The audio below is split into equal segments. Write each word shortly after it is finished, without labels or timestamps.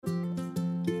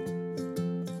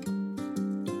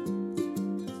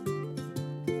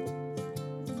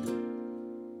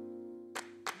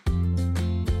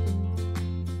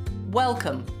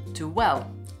Welcome to Well,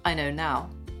 I Know Now,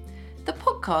 the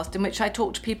podcast in which I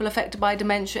talk to people affected by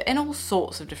dementia in all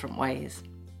sorts of different ways.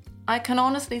 I can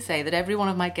honestly say that every one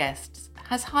of my guests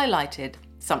has highlighted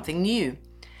something new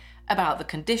about the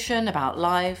condition, about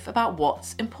life, about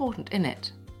what's important in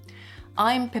it.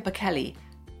 I'm Pippa Kelly.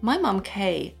 My mum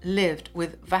Kay lived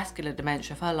with vascular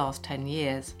dementia for her last 10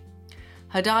 years.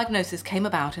 Her diagnosis came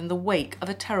about in the wake of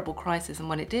a terrible crisis, and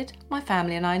when it did, my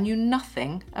family and I knew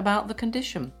nothing about the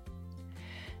condition.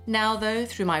 Now, though,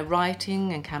 through my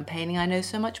writing and campaigning, I know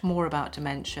so much more about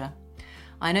dementia.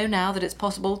 I know now that it's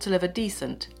possible to live a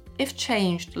decent, if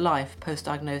changed, life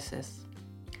post-diagnosis.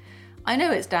 I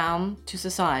know it's down to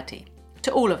society,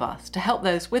 to all of us, to help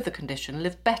those with the condition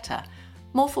live better,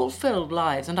 more fulfilled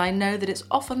lives, and I know that it's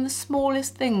often the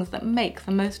smallest things that make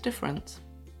the most difference.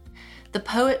 The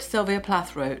poet Sylvia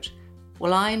Plath wrote,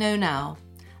 "Well, I know now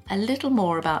a little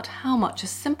more about how much a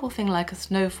simple thing like a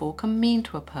snowfall can mean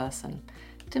to a person.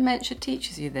 Dementia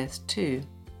teaches you this too."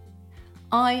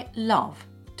 I love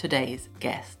today's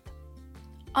guest.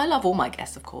 I love all my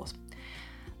guests, of course,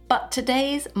 but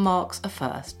today's marks a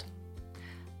first.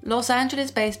 Los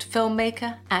Angeles-based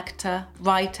filmmaker, actor,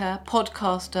 writer,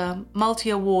 podcaster,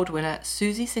 multi-award winner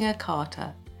Susie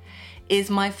Singer-Carter is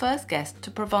my first guest to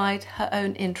provide her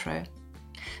own intro.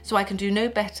 So I can do no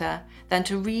better than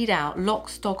to read out lock,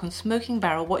 stock and smoking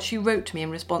barrel what she wrote to me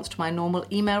in response to my normal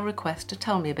email request to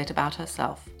tell me a bit about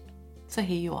herself. So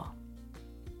here you are.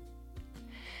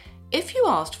 If you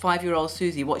asked 5-year-old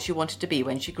Susie what she wanted to be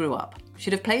when she grew up,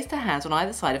 she'd have placed her hands on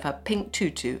either side of her pink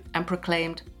tutu and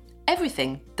proclaimed,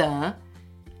 "Everything, duh,"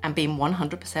 and been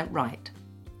 100% right.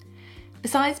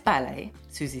 Besides ballet,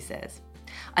 Susie says,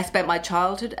 I spent my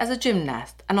childhood as a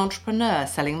gymnast, an entrepreneur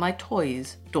selling my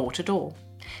toys door to door,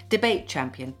 debate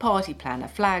champion, party planner,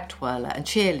 flag twirler and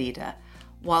cheerleader,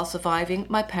 while surviving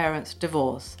my parents'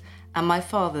 divorce and my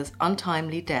father's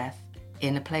untimely death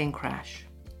in a plane crash.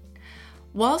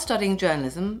 While studying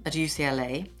journalism at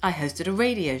UCLA, I hosted a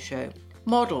radio show,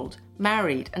 modelled,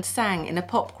 married and sang in a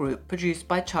pop group produced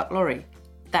by Chuck Lorre.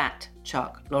 That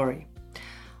Chuck Lorre.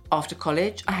 After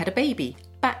college, I had a baby,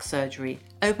 back surgery,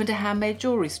 opened a handmade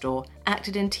jewellery store,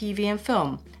 acted in TV and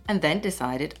film, and then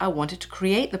decided I wanted to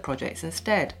create the projects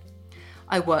instead.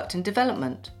 I worked in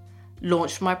development,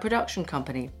 launched my production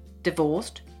company,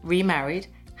 divorced, remarried,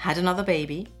 had another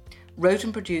baby, wrote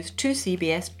and produced 2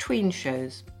 CBS tween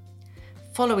shows.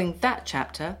 Following that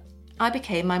chapter, I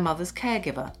became my mother's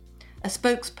caregiver, a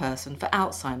spokesperson for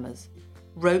Alzheimer's,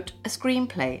 wrote a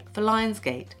screenplay for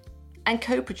Lionsgate, and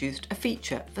co-produced a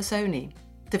feature for Sony,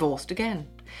 divorced again,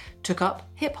 took up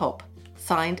hip-hop,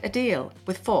 signed a deal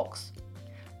with Fox,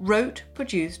 wrote,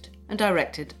 produced and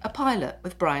directed a pilot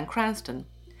with Bryan Cranston,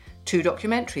 2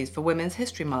 documentaries for Women's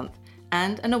History Month,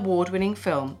 and an award-winning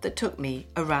film that took me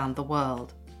around the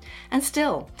world. And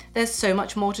still, there's so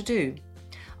much more to do.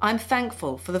 I'm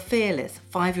thankful for the fearless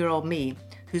 5-year-old me,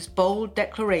 whose bold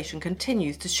declaration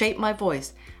continues to shape my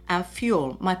voice and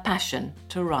fuel my passion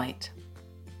to write.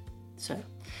 So,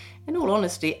 in all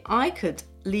honesty, I could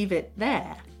leave it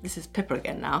there. This is Pippa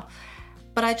again now.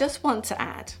 But I just want to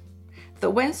add that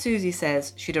when Susie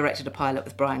says she directed a pilot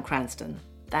with Bryan Cranston,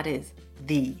 that is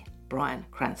the Bryan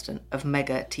Cranston of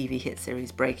mega TV hit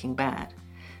series Breaking Bad,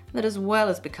 that as well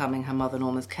as becoming her mother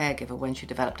Norma's caregiver when she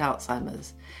developed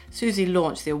Alzheimer's, Susie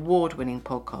launched the award-winning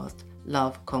podcast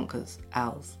Love Conquers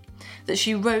Alz, that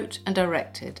she wrote and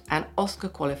directed an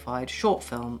Oscar-qualified short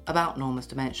film about Norma's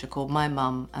dementia called My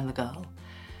Mum and the Girl,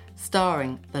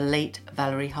 starring the late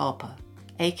Valerie Harper,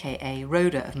 aka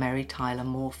Rhoda of Mary Tyler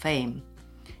Moore fame,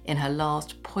 in her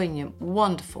last poignant,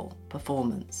 wonderful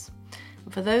performance.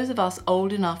 And for those of us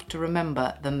old enough to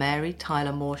remember the Mary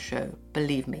Tyler Moore show,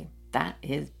 believe me, that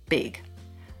is big.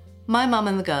 My Mum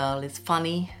and the Girl is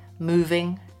funny,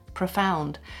 moving,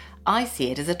 profound. I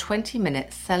see it as a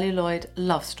 20-minute celluloid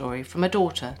love story from a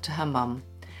daughter to her mum,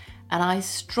 and I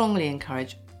strongly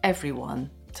encourage everyone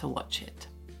to watch it.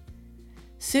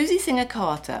 Susie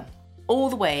Singer-Carter, all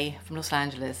the way from Los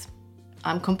Angeles.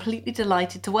 I'm completely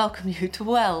delighted to welcome you to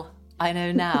Well, I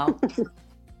Know Now.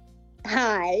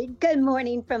 Hi, good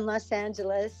morning from Los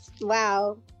Angeles.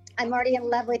 Wow, I'm already in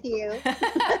love with you.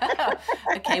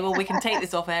 Okay, well, we can take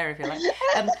this off air if you like.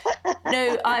 And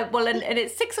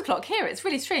it's 6 o'clock here. It's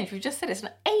really strange. We've just said it's an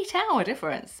 8-hour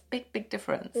difference. Big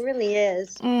difference. It really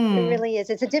is. It really is.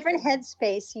 It's a different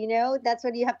headspace, you know? That's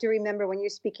what you have to remember when you're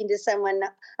speaking to someone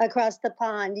across the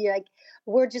pond. You're like,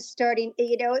 we're just starting,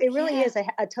 you know, it really is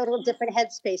a total different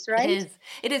headspace, right?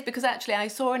 It is because actually I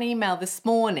saw an email this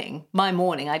morning,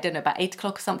 I don't know, about 8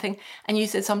 o'clock or something, and you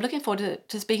said, so I'm looking forward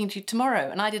to speaking to you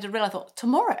tomorrow. And I did a reel, I thought,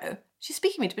 tomorrow? She's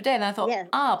speaking to me today. And I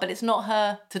thought, but it's not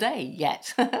her today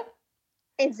yet.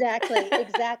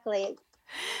 Exactly.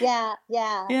 Yeah,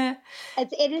 yeah. Yeah.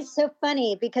 It is so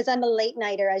funny because I'm a late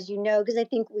nighter, as you know, because I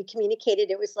think we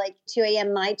communicated it was like 2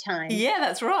 a.m. my time. Yeah,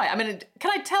 that's right. I mean,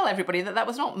 can I tell everybody that that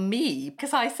was not me?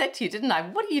 Because I said to you, didn't I,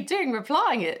 what are you doing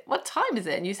replying it? What time is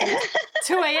it? And you said it's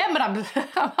 2 a.m. and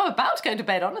I'm about to go to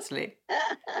bed, honestly.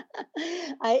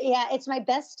 Yeah, it's my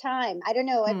best time. I don't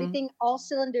know. Everything, all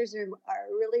cylinders are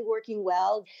really working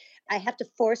well. I have to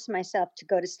force myself to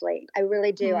go to sleep. I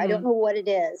really do. I don't know what it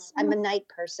is. I'm a night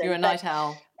You're person, a but night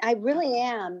owl. I really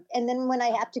am. And then when I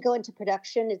have to go into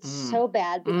production, it's so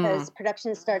bad because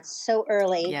production starts so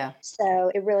early. Yeah.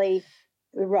 So it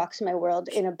rocks my world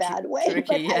in a bad way, Tricky,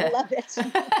 but yeah. I love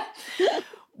it.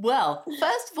 Well,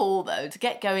 first of all, though, to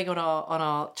get going on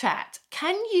our chat,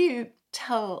 can you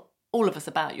tell all of us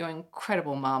about your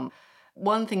incredible mum?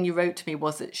 One thing you wrote to me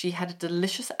was that she had a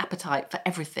delicious appetite for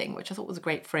everything, which I thought was a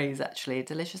great phrase, actually, a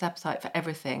delicious appetite for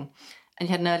everything. And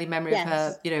you had an early memory of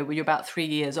her, you know, when you were about 3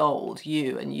 years old,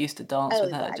 and you used to dance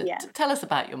with her. God, yeah. Tell us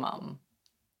about your mum.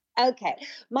 Okay.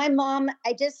 My mom,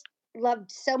 I just loved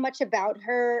so much about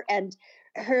her and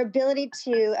her ability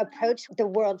to approach the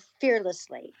world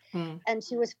fearlessly. And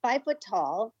she was 5 foot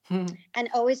tall and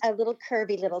always a little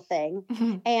curvy little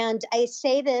thing. And I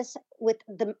say this with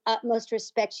the utmost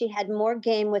respect. She had more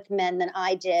game with men than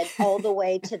I did all the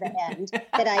way to the end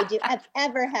I've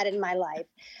ever had in my life,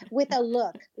 with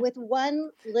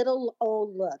one little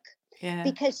old look. Yeah.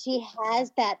 Because she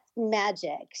has that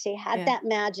magic. She had that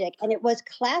magic, and it was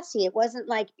classy. It wasn't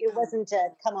a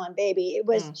come on, baby. It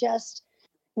was just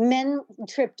men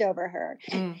tripped over her.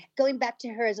 Going back to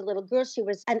her as a little girl, she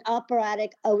was an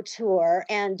operatic auteur,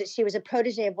 and she was a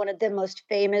protege of one of the most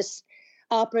famous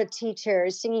opera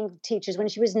teachers, singing teachers, when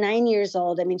she was 9 years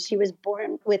old. I mean, she was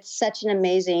born with such an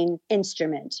amazing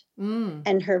instrument,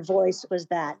 and her voice was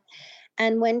that.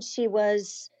 And when she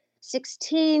was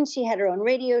 16, she had her own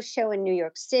radio show in New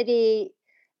York City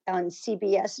on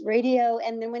CBS radio.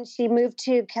 And then when she moved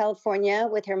to California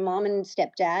with her mom and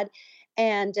stepdad,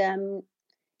 and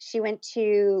she went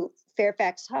to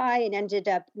Fairfax High and ended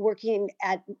up working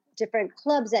at different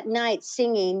clubs at night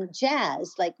singing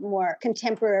jazz, like more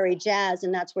contemporary jazz.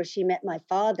 And that's where she met my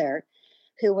father,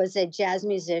 who was a jazz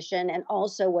musician and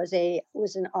also was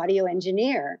an audio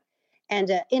engineer and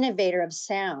an innovator of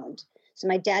sound. So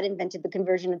my dad invented the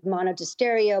conversion of mono to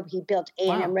stereo. He built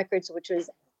A&M Records, which was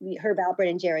Herb Alpert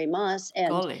and Jerry Moss. And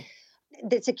Golly.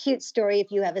 It's a cute story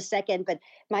if you have a second, but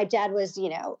my dad was,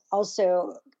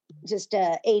 also just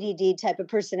a ADD type of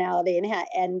personality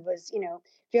and was,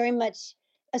 very much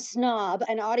a snob,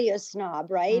 an audio snob,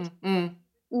 right?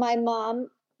 My mom,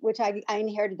 which I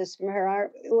inherited this from her,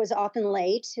 was often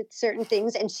late at certain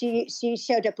things, and she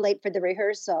showed up late for the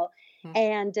rehearsal.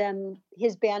 And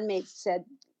his bandmates said,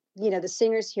 the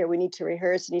singer's here, we need to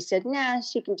rehearse. And he said, nah,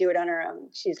 she can do it on her own.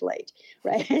 She's late,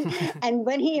 right? And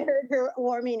when he heard her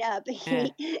warming up,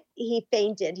 he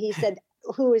fainted. He said,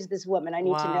 who is this woman? I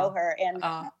need to know her. And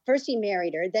first he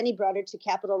married her, then he brought her to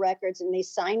Capitol Records, and they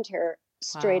signed her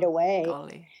straight away.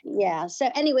 Golly. Yeah. So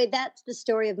anyway, that's the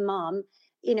story of Mom,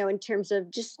 in terms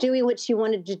of just doing what she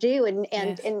wanted to do.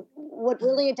 And what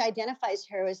really identifies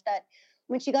her is that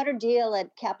when she got her deal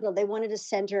at Capitol, they wanted to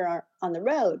send her on the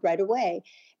road right away.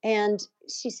 And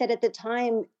she said at the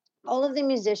time, all of the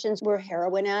musicians were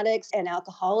heroin addicts and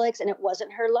alcoholics, and it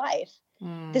wasn't her life.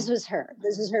 This was her.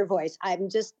 This is her voice.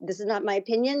 This is not my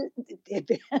opinion.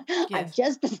 I've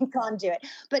just been conduit.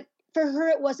 But for her,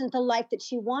 it wasn't the life that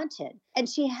she wanted. And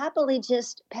she happily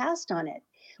just passed on it,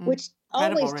 which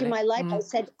always through my life, I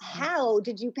said, how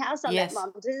did you pass on that,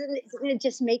 Mom? Doesn't it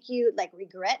just make you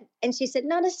regret? And she said,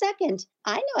 not a second.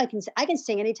 I know I can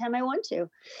sing anytime I want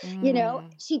to.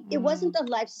 It wasn't the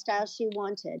lifestyle she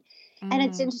wanted. And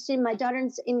it's interesting. My daughter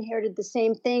inherited the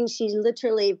same thing. She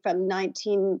literally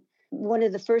one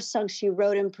of the first songs she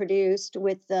wrote and produced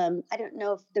with, I don't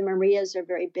know if the Marias are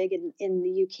very big in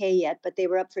the UK yet, but they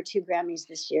were up for 2 Grammys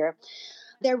this year.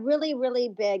 They're really, really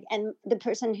big. And the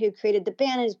person who created the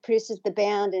band and produces the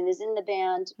band and is in the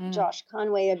band, Josh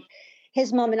Conway,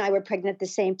 his mom and I were pregnant at the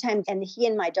same time. And he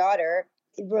and my daughter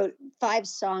wrote 5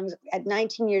 songs at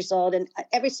 19 years old. And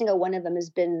every single one of them has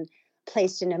been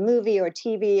placed in a movie or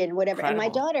TV and whatever. Incredible.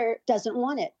 And my daughter doesn't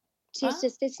want it. She's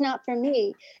just, it's not for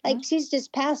me. She's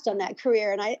just passed on that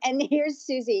career. And here's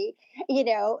Susie,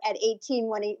 at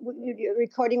 18,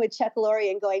 recording with Chuck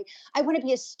Lorre and going, I want to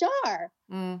be a star.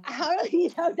 How,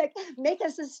 make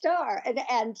us a star.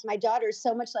 And my daughter,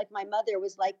 so much like my mother,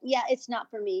 was like, yeah, it's not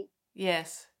for me.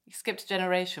 Yes. You skipped a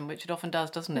generation, which it often does,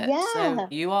 doesn't it? Yeah. So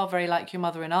you are very like your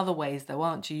mother in other ways, though,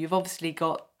 aren't you? You've obviously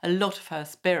got a lot of her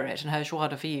spirit and her joie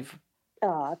de vivre.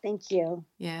 Oh, thank you.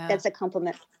 Yeah. That's a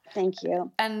compliment. Thank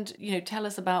you. And, tell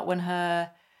us about when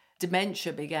her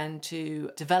dementia began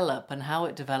to develop and how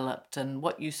it developed and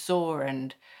what you saw.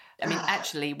 And I mean,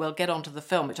 actually, we'll get onto the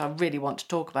film, which I really want to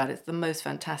talk about. It's the most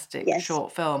fantastic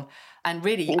short film. And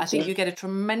really, I think you get a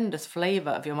tremendous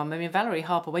flavour of your mum. I mean, Valerie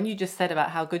Harper, when you just said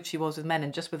about how good she was with men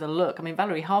and just with a look, I mean,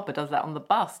 Valerie Harper does that on the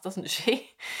bus, doesn't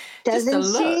she? Doesn't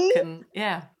just a look she? And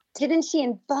yeah. Didn't she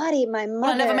embody my mother?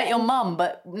 Well, I never met your mum,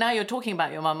 but now you're talking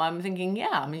about your mum, I'm thinking,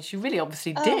 I mean, she really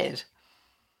obviously did.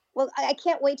 Well, I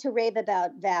can't wait to rave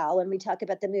about Val when we talk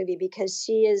about the movie, because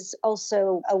she is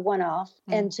also a one-off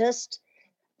and just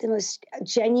the most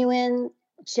genuine,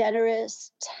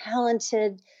 generous,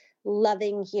 talented,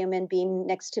 loving human being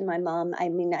next to my mom. I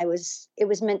mean, it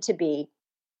was meant to be.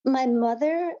 My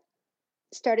mother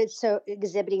started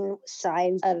exhibiting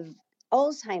signs of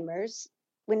Alzheimer's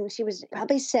when she was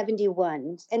probably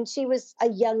 71, and she was a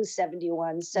young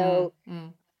 71. So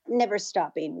never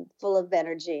stopping, full of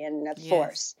energy and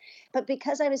force. But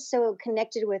because I was so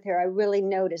connected with her, I really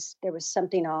noticed there was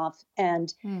something off,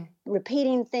 and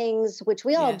repeating things, which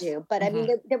we all do. But I mean,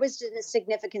 there was a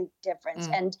significant difference.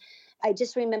 And I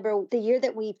just remember the year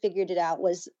that we figured it out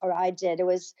it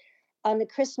was on the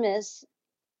Christmas.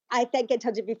 I think I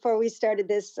told you before we started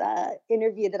this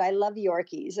interview that I love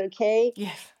Yorkies, okay?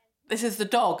 Yes. This is the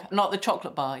dog, not the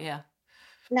chocolate bar,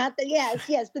 Not the,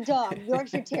 yes, the dog,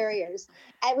 Yorkshire Terriers,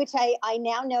 which I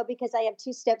now know because I have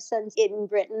two stepsons in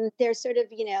Britain. They're sort of,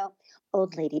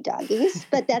 old lady doggies,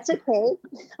 but that's okay.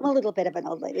 I'm a little bit of an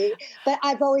old lady, but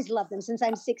I've always loved them since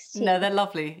I'm 16. No, they're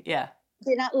lovely, yeah.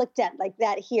 They're not looked at like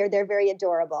that here. They're very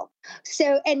adorable.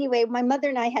 So anyway, my mother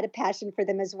and I had a passion for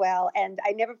them as well. And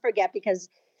I never forget, because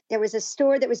there was a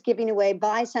store that was giving away,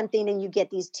 buy something and you get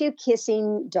these two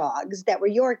kissing dogs that were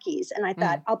Yorkies. And I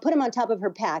thought, I'll put them on top of her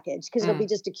package because it'll be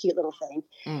just a cute little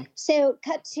thing. So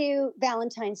cut to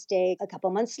Valentine's Day a couple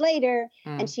months later,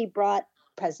 and she brought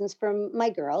presents from my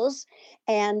girls.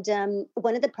 And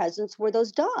one of the presents were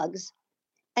those dogs.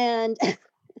 And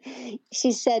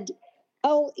she said,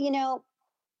 oh,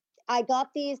 I got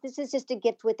these. This is just a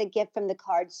gift with a gift from the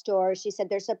card store. She said,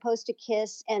 they're supposed to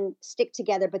kiss and stick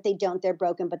together, but they don't. They're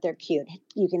broken, but they're cute.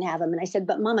 You can have them. And I said,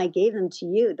 but Mom, I gave them to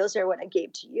you. Those are what I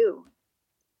gave to you.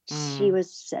 She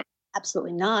said,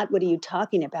 absolutely not. What are you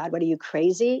talking about? What, are you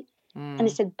crazy? And I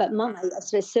said, but Mom, I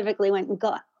specifically went and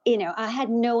got, I had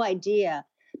no idea,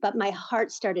 but my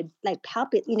heart started like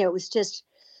palpitating. It was just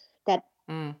that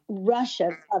rush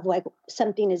of like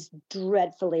something is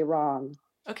dreadfully wrong.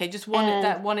 Okay, just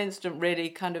that one instant really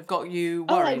kind of got you worried.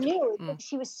 Oh, I knew.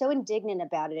 She was so indignant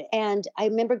about it. And I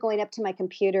remember going up to my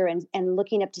computer and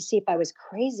looking up to see if I was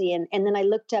crazy. And then I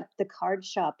looked up the card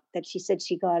shop that she said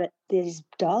she got these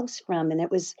dogs from. And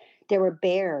there were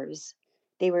bears.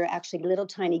 They were actually little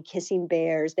tiny kissing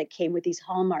bears that came with these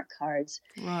Hallmark cards.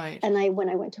 Right. And when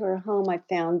I went to her home, I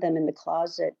found them in the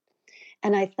closet.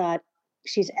 And I thought,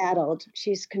 she's addled.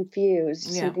 She's confused.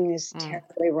 Yeah. Something is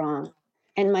terribly wrong.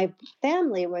 And my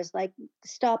family was like,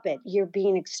 stop it. You're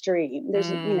being extreme.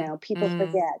 There's, people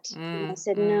forget. And I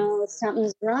said, no,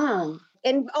 something's wrong.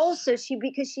 And also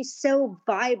because she's so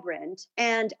vibrant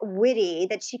and witty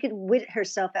that she could wit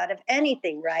herself out of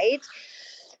anything, right?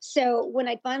 So when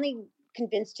I finally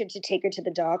convinced her to take her to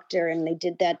the doctor, and they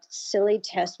did that silly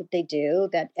test that they do,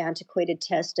 that antiquated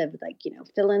test of like,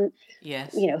 fill in,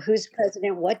 who's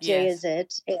president, what day is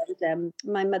it? And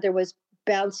my mother was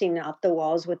bouncing off the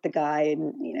walls with the guy,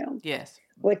 and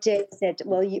what day is it?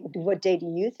 Well, what day do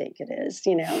you think it is?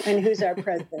 And who's our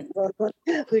president? Well,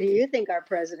 who do you think our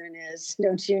president is?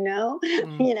 Don't you know?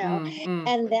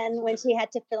 And then when she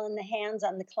had to fill in the hands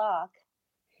on the clock,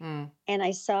 and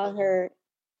I saw her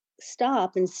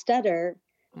stop and stutter,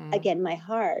 again, my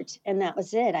heart, and that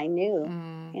was it. I knew,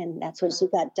 and that's when she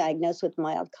got diagnosed with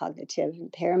mild cognitive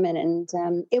impairment,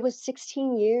 and it was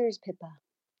 16 years, Pippa.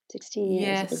 16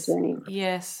 years of a journey.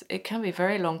 Yes, it can be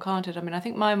very long, can't it? I mean, I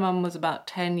think my mum was about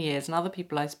 10 years, and other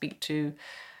people I speak to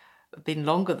have been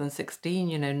longer than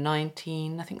 16,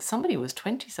 19. I think somebody was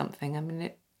 20-something. I mean,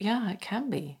 it can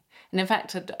be. And in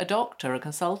fact, a doctor, a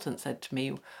consultant said to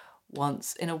me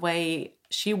once, in a way,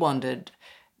 she wondered,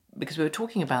 because we were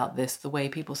talking about this, the way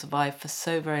people survive for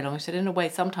so very long. She said, in a way,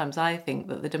 sometimes I think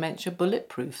that the dementia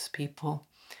bulletproofs people.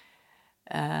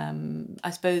 I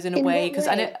suppose in a way, because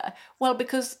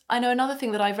because I know another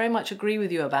thing that I very much agree with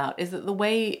you about is that the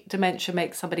way dementia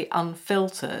makes somebody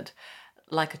unfiltered,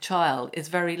 like a child, is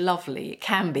very lovely. It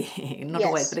can be, not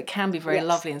always, but it can be very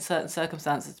lovely in certain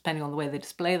circumstances, depending on the way they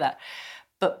display that.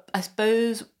 But I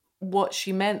suppose what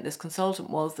she meant, this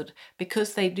consultant, was that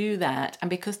because they do that and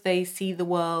because they see the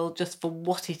world just for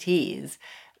what it is,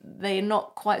 they're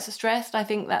not quite so stressed. I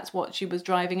think that's what she was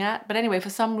driving at. But anyway, for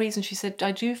some reason, she said,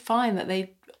 I do find that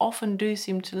they often do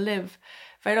seem to live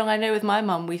very long. I know with my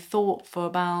mum, we thought for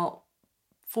about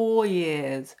 4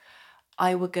 years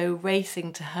I would go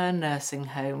racing to her nursing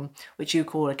home, which you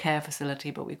call a care facility,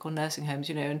 but we call nursing homes,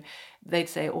 and they'd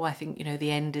say, oh, I think,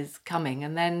 the end is coming.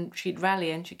 And then she'd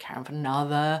rally and she'd carry on for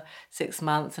another 6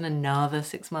 months and another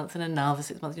 6 months and another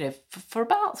 6 months, for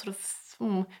about sort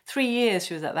of 3 years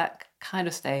she was at that kind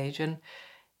of stage. And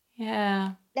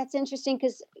yeah. That's interesting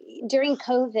because during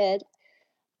COVID,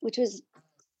 which was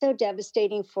so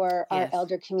devastating for our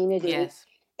elder community. Yes.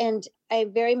 And I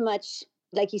very much,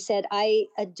 like you said, I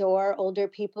adore older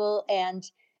people and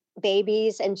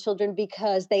babies and children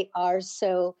because they are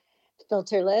so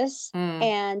filterless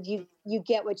and you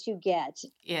get what you get.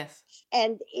 Yes.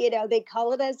 And, they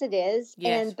call it as it is.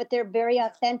 Yes. But they're very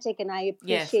authentic and I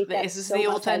appreciate that it's so the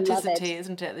much. authenticity,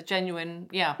 isn't it? The genuine,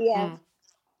 yeah. Yeah.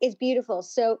 It's beautiful.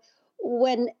 So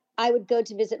when I would go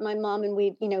to visit my mom and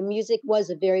music was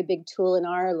a very big tool in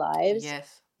our lives.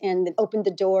 Yes. And opened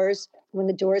the doors. When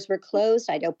the doors were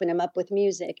closed, I'd open them up with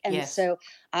music. And so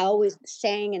I always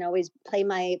sang and always play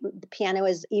the piano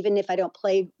even if I don't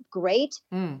play great,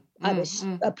 I was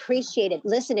appreciated.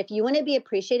 Listen, if you want to be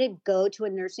appreciated, go to a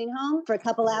nursing home for a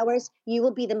couple hours. You will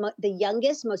be the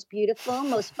youngest, most beautiful,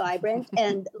 most vibrant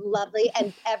and lovely.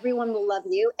 And everyone will love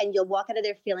you. And you'll walk out of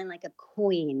there feeling like a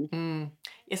queen.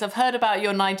 Yes, I've heard about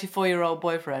your 94-year-old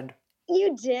boyfriend.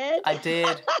 You did? I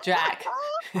did, Jack.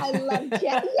 I love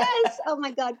Jack. Yes. Oh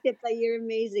my God, Pippa, you're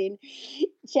amazing.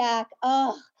 Jack.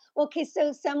 Oh, okay.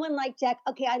 So someone like Jack,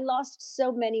 okay, I lost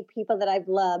so many people that I've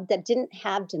loved that didn't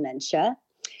have dementia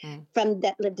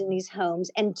that lived in these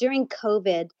homes. And during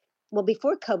COVID,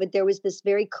 before COVID, there was this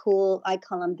very cool, I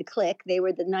call them the clique. They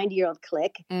were the 90-year-old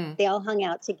clique. They all hung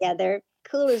out together.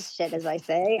 Cool as shit, as I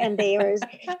say. And they were,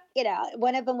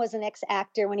 one of them was an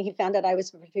ex-actor. When he found out I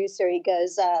was a producer, he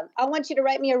goes, I want you to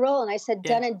write me a role. And I said,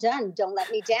 done and done. Don't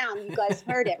let me down. You guys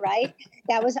heard it, right?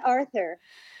 That was Arthur.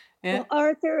 Yeah. Well,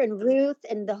 Arthur and Ruth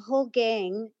and the whole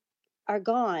gang are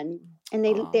gone. And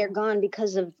they're gone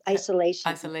because of isolation.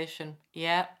 Isolation.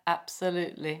 Yeah,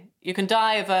 absolutely. You can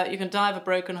die of a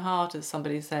broken heart, as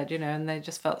somebody said, and they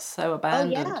just felt so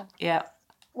abandoned. Oh, yeah.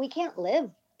 We can't live.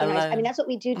 I mean, that's what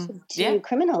we do to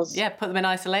criminals. Yeah, put them in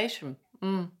isolation.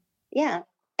 Yeah,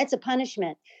 it's a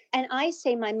punishment. And I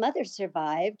say my mother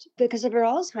survived because of her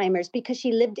Alzheimer's, because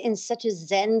she lived in such a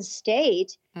Zen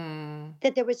state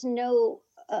that there was no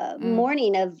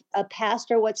mourning of a past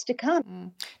or what's to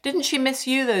come. Didn't she miss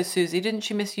you, though, Susie? Didn't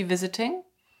she miss you visiting?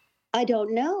 I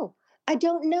don't know.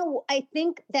 I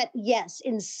think that, yes,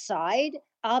 inside,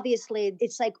 obviously,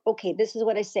 it's like, okay, this is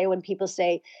what I say when people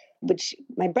say, which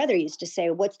my brother used to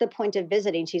say, what's the point of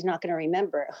visiting? She's not going to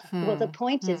remember. Well, the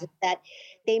point is that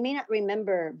they may not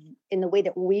remember in the way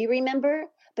that we remember,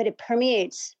 but it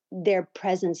permeates their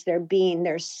presence, their being,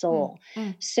 their soul.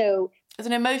 So it's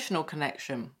an emotional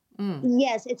connection.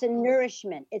 Yes, it's a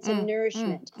nourishment. It's a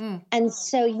nourishment. And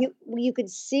so you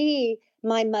could see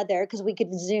my mother, because we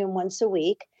could Zoom once a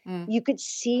week, you could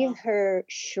see her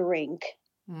shrink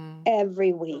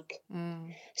every week.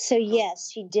 So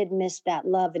yes, she did miss that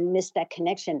love and miss that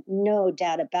connection, no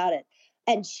doubt about it.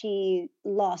 And she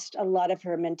lost a lot of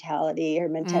her mentality, her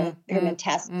mentality,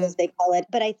 as they call it.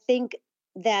 But I think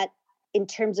that in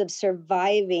terms of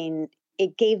surviving,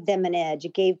 it gave them an edge.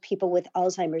 It gave people with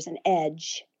Alzheimer's an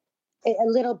edge, a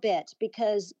little bit,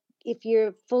 because if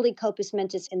you're fully compos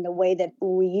mentis in the way that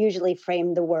we usually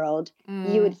frame the world,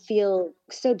 you would feel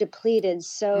so depleted,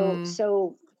 so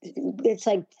it's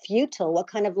like futile. What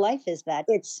kind of life is that?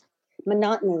 It's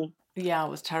monotony. Yeah, it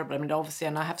was terrible. I mean, obviously,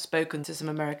 and I have spoken to some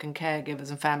American caregivers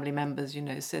and family members,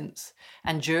 since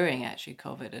and during actually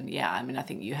COVID. And yeah, I mean, I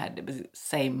think it was the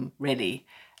same really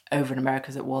over in America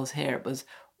as it was here. It was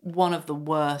one of the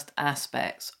worst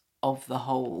aspects of the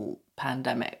whole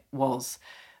pandemic was,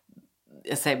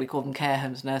 I say we call them care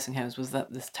homes, nursing homes, was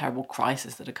that this terrible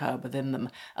crisis that occurred within them.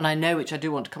 And I know, which I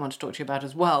do want to come on to talk to you about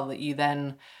as well,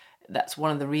 that that's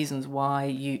one of the reasons why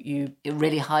it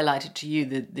really highlighted to you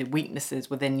the weaknesses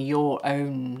within your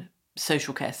own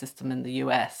social care system in the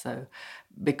US. So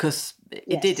because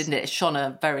it did, didn't it? It shone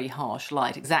a very harsh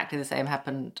light. Exactly the same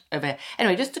happened over here.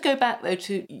 Anyway, just to go back though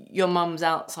to your mum's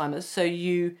Alzheimer's, so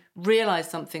you realised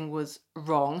something was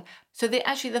wrong. So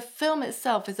the film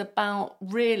itself is about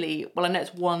really, well, I know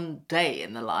it's one day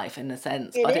in the life in a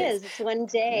sense. It's one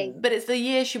day. But it's the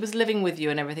year she was living with you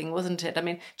and everything, wasn't it? I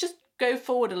mean, just go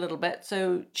forward a little bit.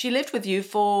 So she lived with you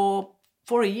for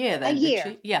a year then, did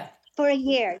she? Yeah. For a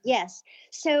year, yes.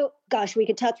 So, gosh, we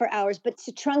could talk for hours, but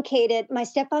to truncate it, my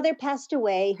stepfather passed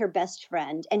away, her best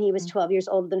friend, and he was 12 years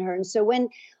older than her. And so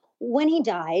when he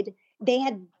died, they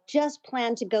had just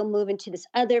planned to go move into this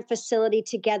other facility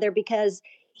together because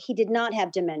he did not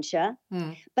have dementia,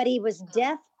 but he was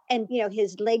deaf and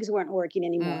his legs weren't working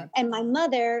anymore. And my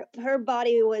mother, her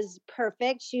body was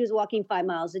perfect. She was walking 5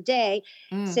 miles a day.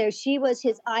 So she was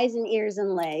his eyes and ears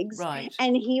and legs. Right.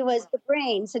 And he was the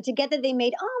brain. So together they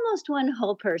made almost one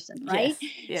whole person, right?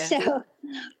 Yes. So,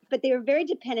 but they were very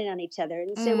dependent on each other.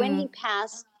 And so when he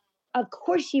passed, of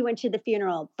course she went to the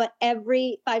funeral, but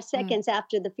every 5 seconds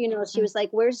after the funeral, she was like,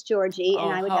 "Where's Georgie?"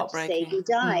 And I would have to say, "He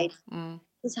died."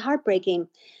 It's heartbreaking.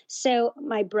 So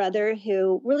my brother,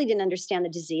 who really didn't understand the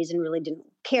disease and really didn't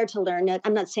care to learn it,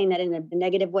 I'm not saying that in a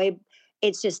negative way.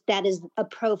 It's just that is a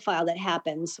profile that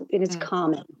happens and it's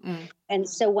common. And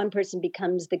so one person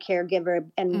becomes the caregiver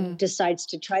and decides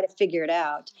to try to figure it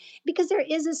out because there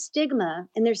is a stigma,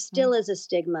 and there still is a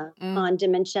stigma on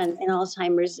dementia and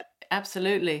Alzheimer's.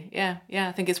 Absolutely. Yeah.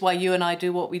 I think it's why you and I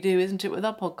do what we do, isn't it, with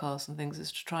our podcasts and things,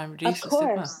 is to try and reduce the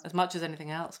stigma as much as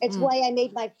anything else. It's why I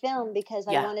made my film, because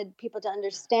I wanted people to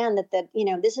understand that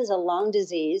this is a long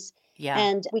disease. Yeah.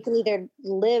 And we can either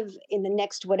live in the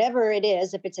next whatever it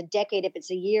is, if it's a decade, if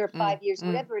it's a year, 5 years,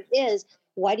 whatever it is,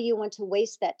 why do you want to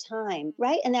waste that time?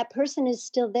 Right? And that person is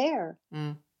still there.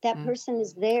 That person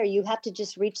is there. You have to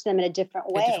just reach them in a different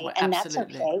way. And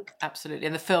Absolutely. That's okay. Absolutely.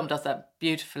 And the film does that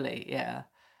beautifully. Yeah.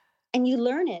 And you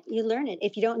learn it.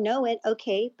 If you don't know it,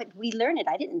 okay, but we learn it.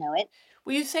 I didn't know it.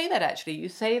 Well, you say that actually. You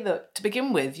say that to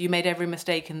begin with, you made every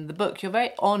mistake in the book. You're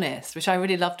very honest, which I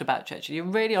really loved about you, actually. You're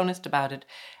really honest about it.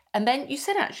 And then you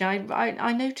said, actually,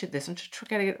 I noted this, I'm just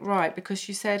getting it right, because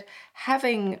you said,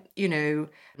 having,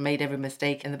 made every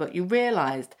mistake in the book, you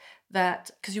realised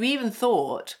that, because you even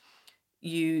thought,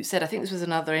 you said, I think this was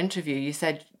another interview, you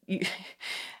said you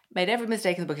made every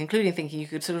mistake in the book, including thinking you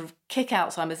could sort of kick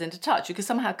Alzheimer's into touch. You could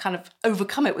somehow kind of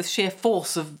overcome it with sheer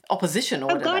force of opposition or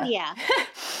whatever. Oh, God, yeah.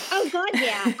 Oh, God,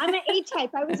 yeah. I'm an A-type.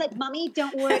 I was like, "Mommy,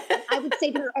 don't worry." I would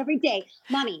say to her every day,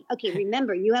 "Mommy, okay,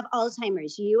 remember, you have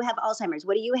Alzheimer's. You have Alzheimer's.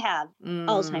 What do you have?"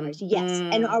 Alzheimer's. Yes.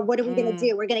 And what are we going to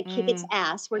do? We're going to kick its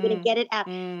ass. We're going to get it out.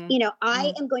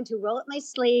 I am going to roll up my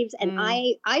sleeves, and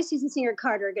I, Susan Singer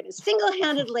Carter, are going to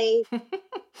single-handedly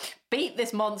beat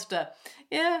this monster.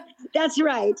 Yeah. That's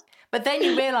right. But then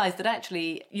you realised that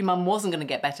actually your mum wasn't going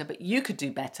to get better, but you could do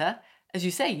better. As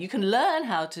you say, you can learn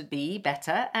how to be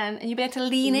better, and you'll be able to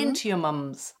lean into your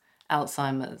mum's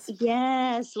Alzheimer's.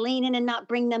 Yes, lean in and not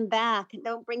bring them back.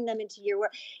 Don't bring them into your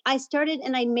work. I started,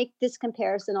 and I make this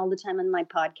comparison all the time on my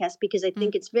podcast because I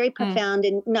think it's very profound,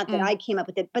 and not that I came up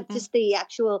with it, but just the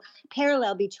actual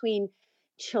parallel between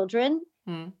children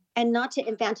and not to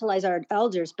infantilize our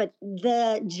elders, but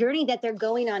the journey that they're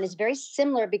going on is very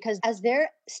similar, because as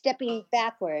they're stepping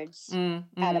backwards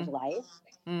out of life,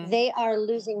 they are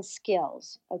losing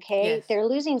skills. Okay. Yes. They're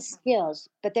losing skills,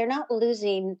 but they're not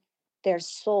losing their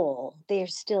soul. They're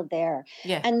still there.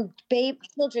 Yeah. And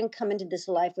children come into this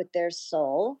life with their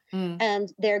soul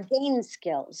and they're gaining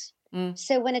skills.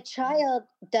 So when a child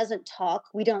doesn't talk,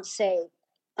 we don't say,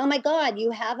 "Oh my God,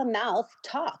 you have a mouth,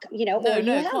 talk," or you have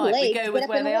legs. We go with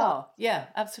where they are. Yeah,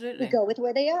 absolutely. We go with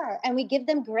where they are, and we give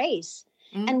them grace.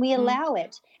 And we allow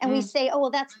it, and we say, "Oh, well,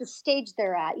 that's the stage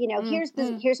they're at.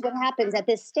 Here's what happens at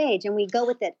this stage," and we go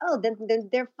with it. Oh, then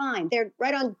they're fine. They're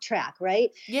right on track, right?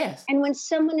 Yes. And when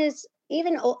someone is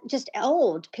even just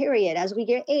old, period, as we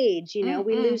get age,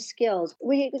 we lose skills.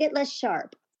 We get less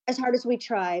sharp as hard as we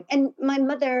try. And my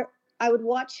mother, I would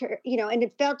watch her, and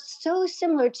it felt so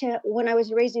similar to when I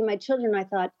was raising my children. I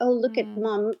thought, oh, look at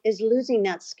Mom is losing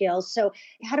that skill. So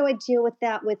how do I deal with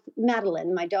that with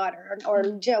Madeline, my daughter, or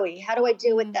Joey? How do I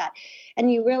deal with that?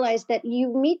 And you realize that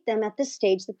you meet them at the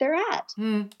stage that they're at.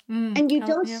 And you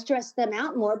don't stress them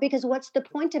out more, because what's the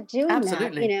point of doing that? It's not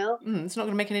going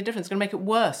to make any difference. It's going to make it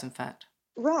worse, in fact.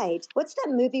 Right. What's that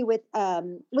movie with,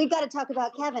 we've got to talk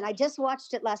about Kevin. I just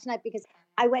watched it last night because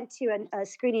I went to a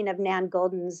screening of Nan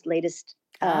Golden's latest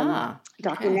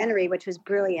documentary, which was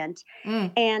brilliant.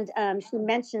 And she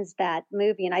mentions that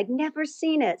movie, and I'd never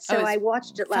seen it. So I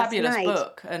watched it last night. Fabulous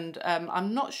book. And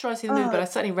I'm not sure I've seen the movie, but I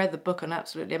certainly read the book, and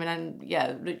absolutely.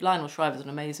 Lionel Shriver's an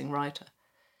amazing writer.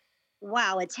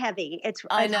 Wow, it's heavy. It's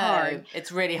hard.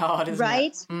 It's really hard, isn't it?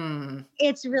 Right?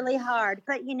 It's really hard.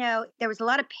 But, there was a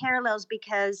lot of parallels,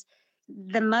 because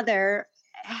the mother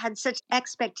had such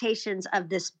expectations of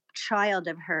this child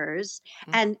of hers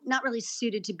and not really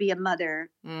suited to be a mother.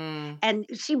 And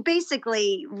she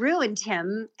basically ruined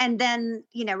him, and then,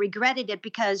 regretted it,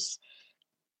 because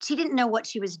she didn't know what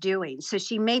she was doing. So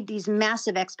she made these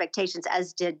massive expectations,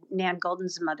 as did Nan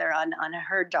Golden's mother on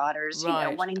her daughters,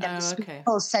 Right. wanting them to Oh, speak okay.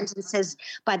 full sentences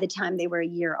by the time they were a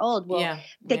year old. Well, Yeah.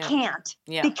 they Yeah. can't.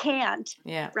 Yeah. They can't.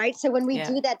 Yeah. Right. So when we Yeah.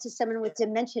 do that to someone with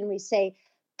dementia, we say,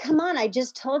 come on, I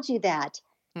just told you that.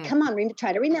 Come on,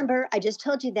 try to remember. I just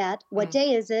told you that. What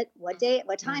day is it? What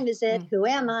time is it? Who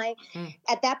am I?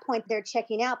 At that point, they're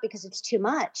checking out because it's too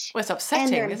much. Well, it's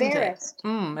And they're upsetting, isn't it? embarrassed.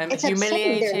 And It's upsetting.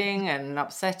 humiliating and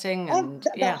upsetting and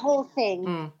The whole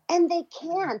thing. And they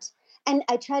can't. And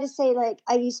I try to say, like,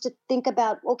 I used to think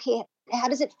about, okay, how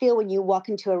does it feel when you walk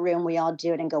into a room, we all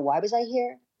do it and go, why was I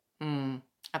here?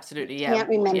 Absolutely, yeah. Can't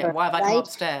remember. Yeah. Why have I come right?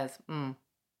 upstairs?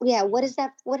 Yeah, what is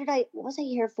that? What was I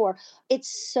here for?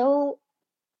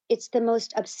 It's the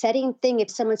most upsetting thing if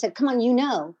someone said, come on, you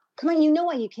know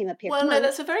why you came up here. Well, Come no, on.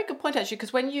 that's a very good point, actually,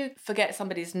 because when you forget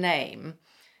somebody's name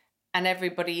and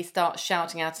everybody starts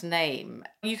shouting out a name,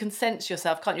 you can sense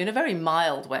yourself, can't you, in a very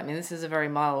mild way. I mean, this is a very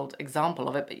mild example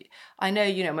of it, but I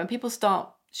know, when people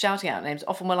start shouting out names,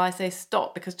 often will I say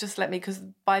stop, because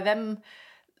by them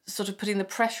sort of putting the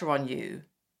pressure on you,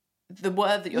 the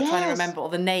word that you're trying to remember, or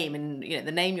the name, and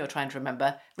the name you're trying to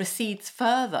remember recedes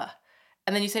further.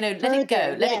 And then you say, no, let it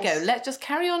go. Let's just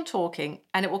carry on talking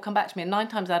and it will come back to me. And 9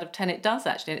 times out of 10, it does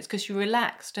actually. And it's because you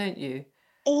relax, don't you?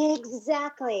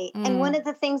 Exactly. And one of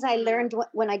the things I learned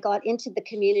when I got into the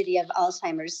community of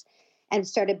Alzheimer's and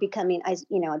started becoming, I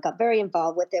got very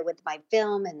involved with it, with my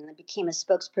film, and I became a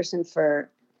spokesperson for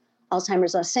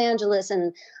Alzheimer's Los Angeles.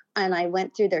 And I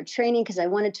went through their training because I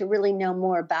wanted to really know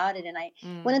more about it.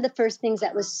 And one of the first things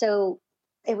that was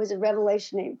it was a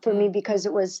revelation for me, because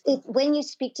when you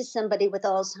speak to somebody with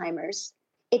Alzheimer's,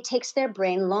 it takes their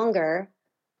brain longer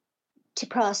to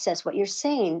process what you're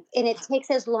saying. And it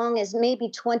takes as long as maybe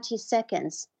 20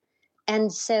 seconds.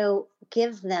 And so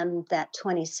give them that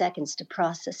 20 seconds to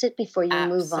process it before you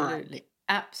move on.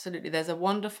 Absolutely. There's a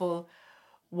wonderful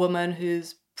woman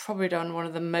who's probably done one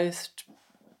of the most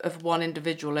of one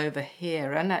individual over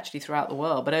here, and actually throughout the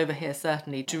world, but over here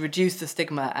certainly, to reduce the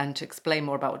stigma and to explain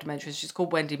more about what dementia is. She's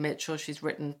called Wendy Mitchell. She's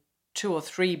written 2 or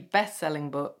 3 best-selling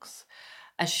books.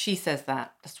 And she says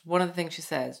that's one of the things she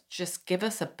says, just give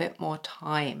us a bit more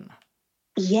time.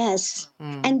 Yes.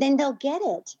 And then they'll get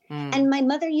it. And my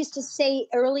mother used to say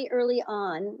early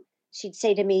on, she'd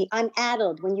say to me, I'm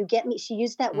addled. When you get me, she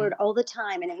used that word all the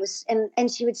time. And it was,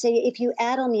 and she would say, if you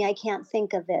addle me, I can't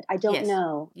think of it. I don't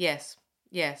know. Yes.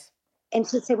 And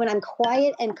she'd say, when I'm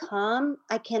quiet and calm,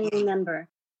 I can remember.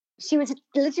 She was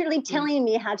literally telling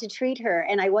me how to treat her,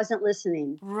 and I wasn't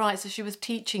listening. Right. So she was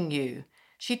teaching you.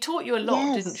 She taught you a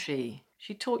lot, didn't she?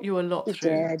 She taught you a lot through. She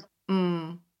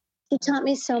did. She taught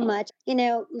me so much.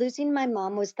 Losing my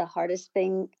mom was the hardest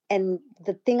thing. And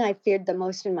the thing I feared the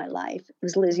most in my life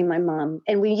was losing my mom.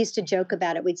 And we used to joke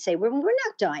about it. We'd say, we're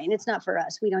not dying. It's not for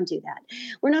us. We don't do that.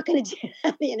 We're not going to do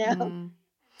that,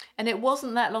 And it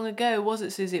wasn't that long ago, was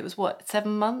it, Susie? It was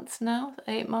 7 months now?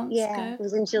 8 months ago? Yeah, it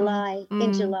was in July.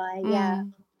 In July, yeah.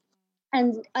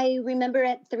 And I remember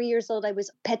at 3 years old, I was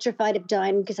petrified of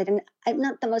dying because I'm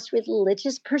not the most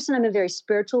religious person. I'm a very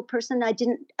spiritual person.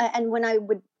 And when I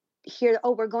would hear,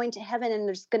 oh, we're going to heaven and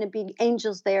there's going to be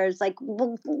angels there, it's like,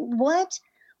 well, what?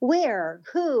 Where?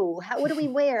 Who? What do we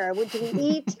wear? What do we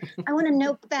eat? I want to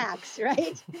know facts,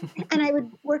 right? And I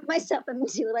would work myself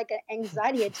into like an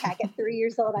anxiety attack at 3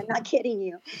 years old. I'm not kidding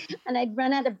you. And I'd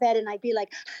run out of bed and I'd be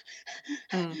like,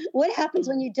 what happens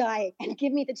when you die? And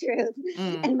give me the truth.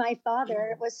 And my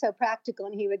father was so practical,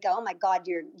 and he would go, oh my God,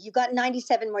 you've got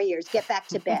 97 more years. Get back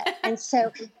to bed. And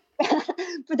so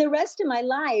for the rest of my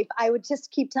life, I would just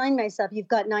keep telling myself, you've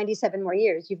got 97 more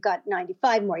years. You've got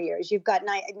 95 more years. You've got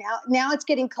now it's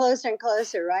getting closer and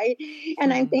closer, right?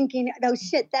 And I'm thinking, oh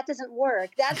shit, that doesn't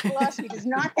work. That philosophy does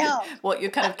not help. What,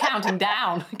 you're kind of counting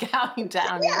down.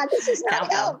 Yeah, this does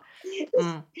not help.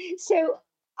 So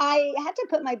I had to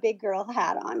put my big girl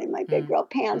hat on and my big girl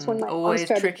pants when my mom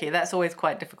started. Tricky. That's always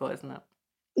quite difficult, isn't it?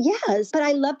 Yes, but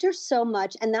I loved her so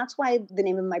much. And that's why the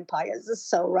name of my podcast is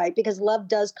so right, because love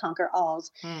does conquer all.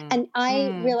 And I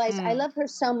realized I love her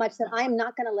so much that I'm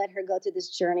not going to let her go through this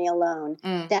journey alone,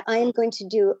 that I am going to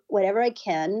do whatever I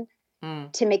can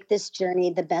to make this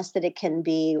journey the best that it can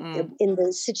be in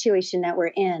the situation that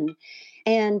we're in.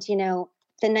 And,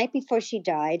 the night before she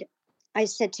died, I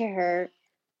said to her,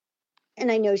 and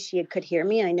I know she could hear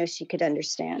me, and I know she could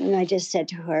understand. And I just said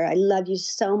to her, I love you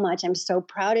so much. I'm so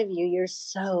proud of you. You're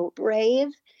so brave,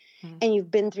 and you've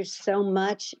been through so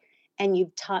much, and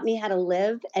you've taught me how to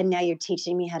live, and now you're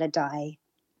teaching me how to die.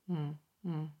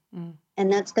 And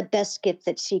that's the best gift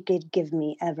that she could give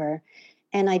me ever.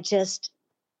 And I just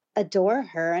adore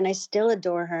her, and I still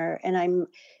adore her. And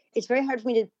it's very hard for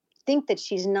me to think that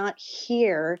she's not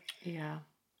here. Yeah.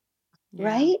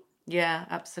 Right? Yeah,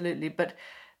 absolutely. But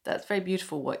that's very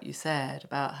beautiful what you said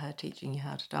about her teaching you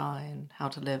how to die and how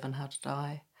to live and how to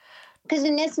die. Because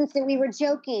in essence, that we were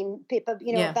joking, people,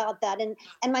 Yeah. about that, and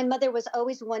my mother was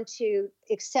always one to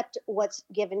accept what's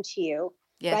given to you,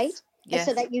 Yes. right? Yes.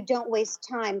 So that you don't waste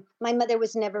time. My mother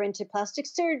was never into plastic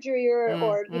surgery or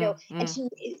and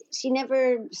she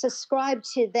never subscribed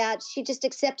to that. She just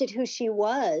accepted who she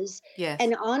was. Yes.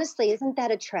 And honestly, isn't that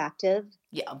attractive?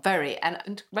 Yeah, very,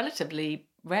 and relatively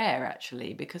rare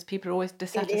actually, because people are always It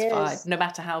dissatisfied. is. No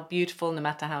matter how beautiful, no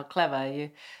matter how clever, you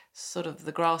sort of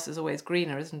the grass is always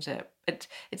greener, isn't it? It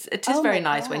is Oh very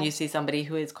my nice when God. you see somebody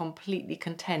who is completely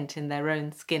content in their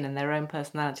own skin and their own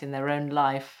personality and their own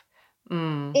life.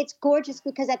 It's gorgeous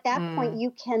because at that point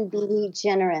you can be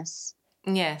generous,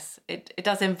 Yes, it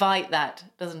does invite that,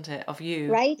 doesn't it, of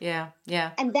you? right? Yeah,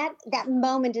 yeah. And that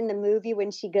moment in the movie when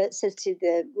she says to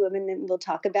the woman, and we'll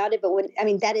talk about it, but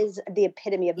that is the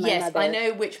epitome of my Yes, mother. I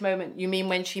know which moment you mean,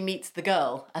 when she meets the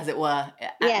girl, as it were,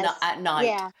 Yes. at night.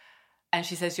 Yeah. And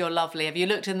she says, "You're lovely. Have you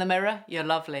looked in the mirror? You're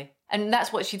lovely." And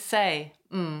that's what she'd say.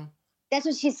 That's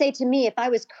what she'd say to me if I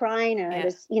was crying or I Yeah.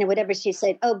 was, whatever. She'd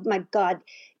say, "Oh my God,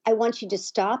 I want you to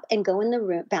stop and go in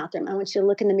the bathroom. I want you to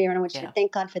look in the mirror and I want you to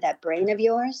thank God for that brain of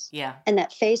yours. Yeah. And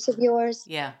that face of yours.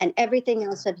 Yeah. And everything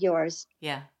else of yours."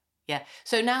 Yeah. Yeah.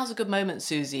 So now's a good moment,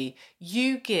 Susie.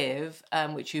 You give,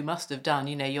 which you must have done,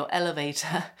 your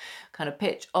elevator kind of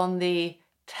pitch on the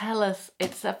tell us.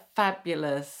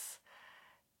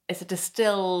 It's a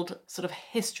distilled sort of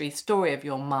story of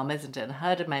your mum, isn't it? And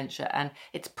her dementia. And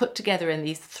it's put together in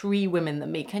these three women that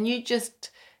meet. Can you just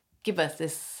give us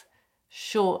this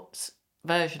short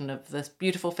version of this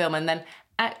beautiful film? And then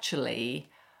actually,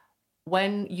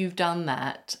 when you've done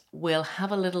that, we'll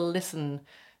have a little listen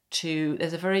to,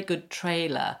 there's a very good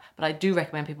trailer, but I do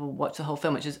recommend people watch the whole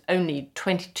film, which is only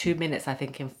 22 minutes, I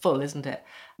think, in full, isn't it?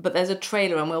 But there's a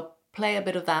trailer and we'll play a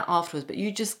bit of that afterwards, but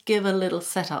you just give a little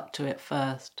setup to it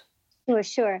first.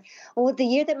 Sure. Well, the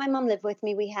year that my mom lived with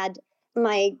me, we had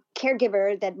my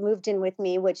caregiver that moved in with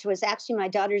me, which was actually my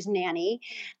daughter's nanny,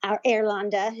 our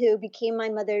Erlanda, who became my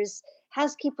mother's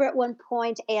housekeeper at one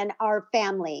point, and our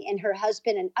family and her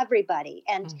husband and everybody.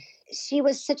 And she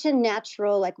was such a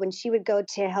natural, like when she would go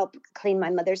to help clean my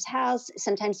mother's house,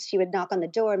 sometimes she would knock on the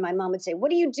door and my mom would say,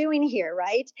 "What are you doing here?"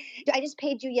 Right? "I just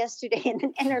paid you yesterday."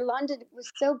 And Erlanda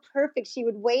was so perfect. She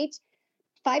would wait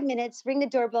 5 minutes, ring the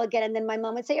doorbell again, and then my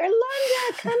mom would say,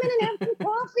 "Erlanda, come in and have some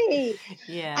coffee.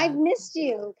 Yeah. I've missed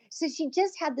you." So she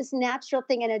just had this natural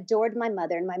thing and adored my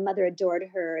mother, and my mother adored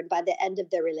her. And by the end of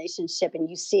their relationship, and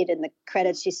you see it in the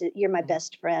credits, she said, "You're my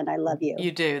best friend. I love you."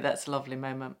 You do. That's a lovely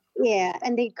moment. Yeah,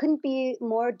 and they couldn't be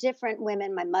more different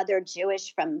women. My mother,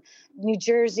 Jewish from New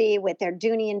Jersey, with their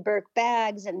Dooney and Burke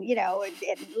bags and,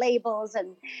 and labels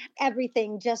and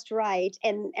everything just right.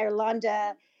 And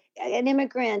Erlanda, an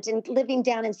immigrant and living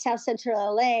down in South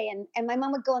Central LA. And my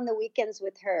mom would go on the weekends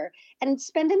with her and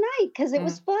spend a night because it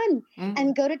was fun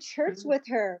and go to church with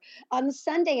her on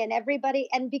Sunday and everybody.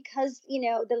 And because,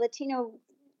 the Latino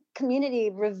community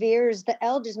reveres the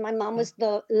elders. My mom was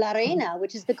the La Reina,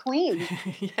 which is the queen.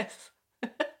 Yes.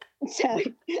 So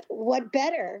what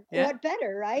better? Yeah. What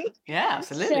better, right? Yeah,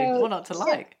 absolutely. What not to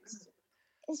like?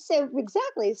 So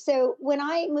exactly. So when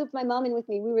I moved my mom in with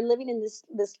me, we were living in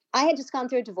this. I had just gone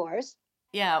through a divorce.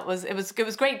 Yeah, it was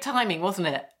great timing, wasn't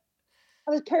it? It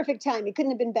was perfect time. It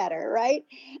couldn't have been better, right?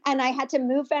 And I had to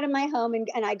move out of my home,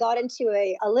 and I got into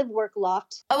a live-work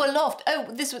loft. Oh, a loft. Oh,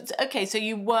 this was okay. So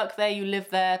you work there, you live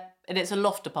there, and it's a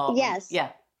loft apartment. Yes.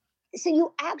 Yeah. So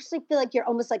you actually feel like you're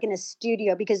almost like in a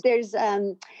studio because there's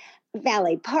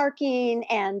valet parking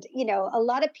and, a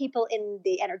lot of people in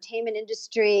the entertainment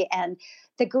industry, and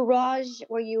the garage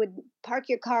where you would park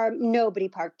your car, nobody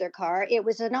parked their car. It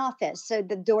was an office. So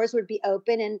the doors would be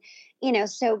open. And,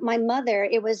 so my mother,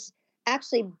 it was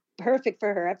actually perfect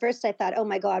for her. At first I thought, oh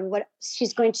my God, what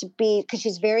she's going to be, because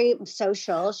she's very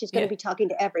social. She's going to be talking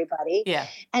to everybody. Yeah.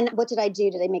 And what did I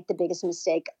do? Did I make the biggest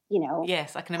mistake?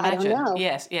 Yes, I can imagine. I don't know.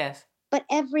 Yes. But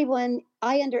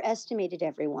I underestimated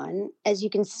everyone, as you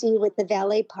can see with the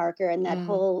valet parker and that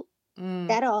whole,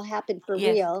 that all happened for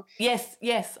real. Yes,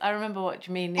 I remember what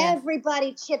you mean. Yes.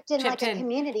 Everybody chipped in like a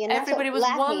community. And everybody was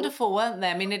wonderful, weren't they?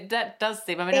 I mean, that does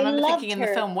seem, I remember thinking in the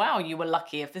film, wow, you were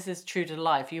lucky. If this is true to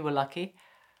life, you were lucky.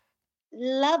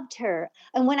 Loved her.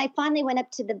 And when I finally went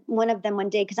up to one of them one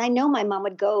day, because I know my mom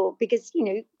would go, because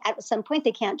at some point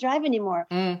they can't drive anymore,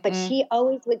 but she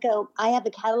always would go, "I have a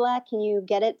Cadillac, can you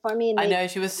get it for me?" And I know,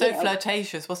 she was so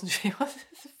flirtatious, wasn't she?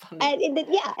 Funny.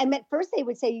 And at first they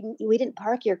would say, "We didn't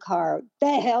park your car."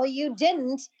 "The hell you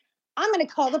didn't. I'm going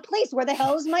to call the police. Where the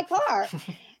hell is my car?"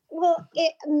 Well,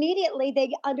 immediately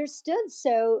they understood.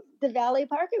 So the valet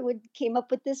parker would came up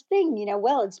with this thing,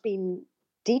 well, it's being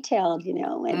detailed,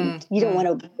 and you don't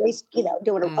want to waste, don't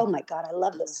want to, Mm. oh my God, I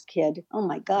love this kid. Oh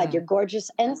my God, you're Mm. gorgeous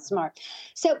and smart.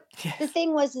 So the Yes.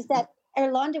 thing is that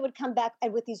Erlanda would come back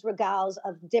with these regals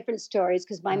of different stories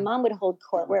because my mom would hold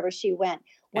court wherever she went.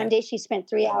 One Yes. day she spent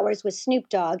 3 hours with Snoop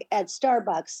Dogg at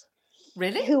Starbucks,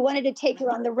 Really? who wanted to take her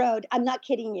on the road. I'm not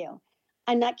kidding you.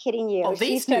 I'm not kidding Oh, you. the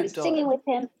She started Snoop Dogg. singing with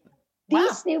him. The Wow.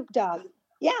 Snoop Dogg.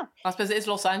 Yeah. I suppose it is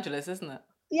Los Angeles, isn't it?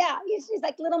 Yeah. She's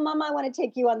like, little mama, I want to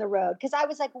take you on the road. Because I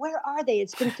was like, where are they?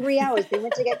 It's been 3 hours. They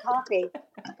went to get coffee.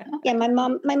 Yeah, my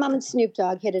mom and Snoop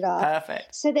Dogg hit it off.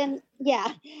 Perfect. So then,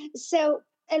 yeah. So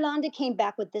Elonda came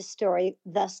back with this story,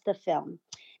 thus the film.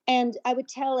 And I would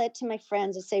tell it to my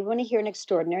friends and say, we want to hear an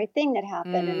extraordinary thing that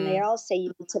happened. And they all say,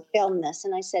 you need to film this.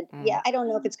 And I said, yeah, I don't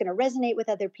know if it's going to resonate with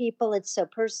other people. It's so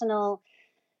personal.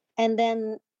 And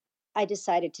then I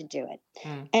decided to do it.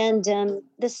 And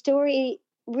the story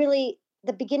really,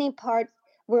 the beginning part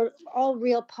were all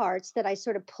real parts that I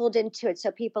sort of pulled into it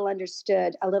so people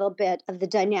understood a little bit of the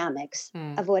dynamics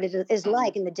of what it is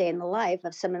like in the day in the life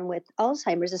of someone with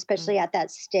Alzheimer's, especially at that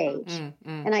stage.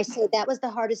 And I say that was the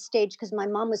hardest stage because my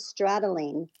mom was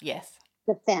straddling Yes.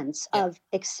 the fence of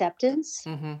acceptance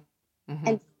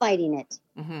and fighting it.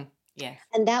 Yes.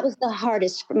 And that was the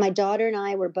hardest. My daughter and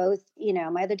I were both,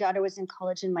 my other daughter was in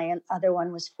college and my other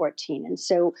one was 14. And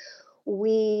so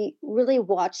we really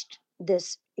watched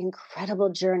this incredible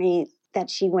journey that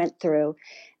she went through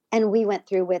and we went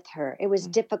through with her. It was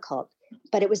difficult,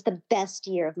 but it was the best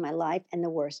year of my life and the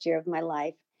worst year of my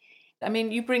life. I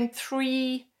mean, you bring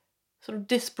three sort of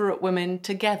disparate women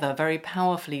together very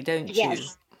powerfully, don't you?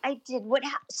 Yes, I did.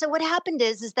 So what happened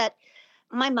is that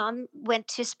my mom went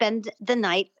to spend the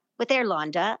night with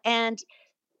Erlanda, and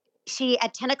she,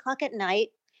 at 10 o'clock at night,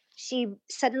 she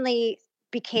suddenly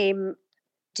became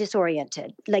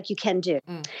disoriented, like you can do.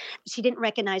 She didn't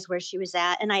recognize where she was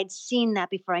at. And I'd seen that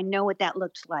before. I know what that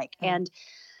looked like. And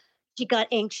she got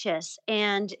anxious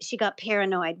and she got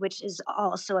paranoid, which is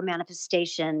also a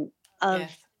manifestation of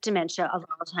dementia, of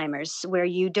Alzheimer's, where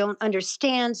you don't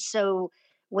understand. So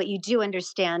what you do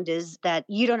understand is that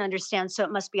you don't understand. So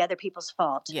it must be other people's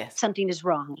fault. Yes. Something is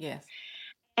wrong. Yes.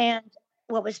 And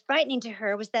what was frightening to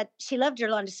her was that she loved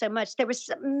Yolanda so much. There were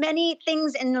so many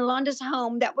things in Yolanda's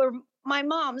home that were my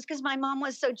mom's, because my mom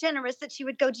was so generous that she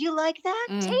would go, do you like that?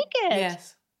 Take it.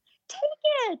 Yes. Take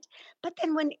it. But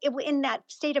then in that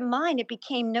state of mind, it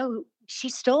became, no, she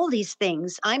stole these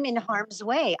things. I'm in harm's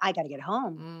way. I got to get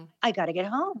home. I got to get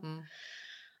home.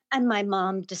 And my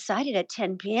mom decided at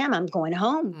 10 p.m., I'm going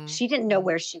home. She didn't know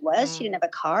where she was. She didn't have a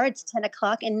car. It's 10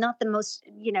 o'clock and not the most,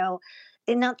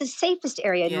 and not the safest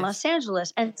area in Los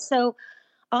Angeles. And so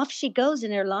off she goes,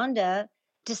 and Irlanda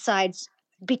decides,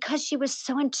 because she was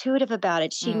so intuitive about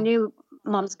it, she knew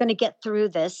mom's going to get through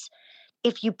this.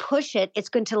 If you push it, it's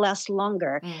going to last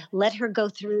longer. Let her go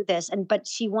through this. But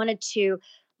she wanted to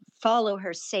follow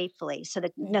her safely so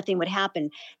that nothing would happen.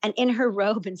 And in her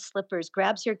robe and slippers,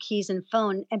 grabs her keys and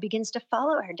phone and begins to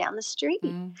follow her down the street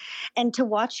and to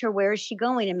watch her. Where is she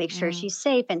going, and make sure she's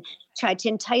safe, and try to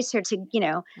entice her to,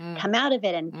 come out of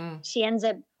it. And she ends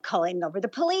up calling over the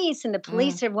police, and the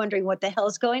police are wondering what the hell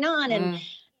is going on. And,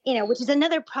 which is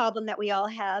another problem that we all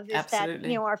have, is that,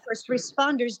 our first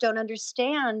responders don't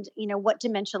understand, what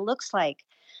dementia looks like.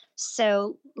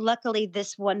 So luckily,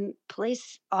 this one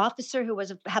police officer who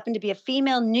happened to be a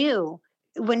female knew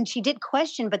when she did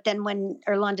question. But then when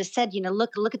Erlanda said,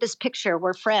 look at this picture,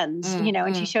 we're friends,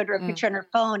 and she showed her a picture on her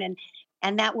phone,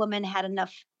 and that woman had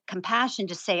enough compassion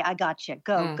to say, I got you,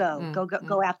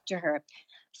 go after her.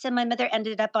 So my mother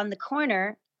ended up on the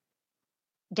corner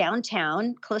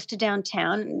downtown, close to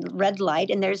downtown, red light,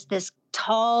 and there's this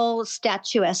tall,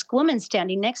 statuesque woman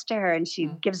standing next to her, and she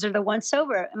gives her the once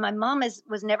over. And my mom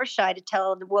was never shy to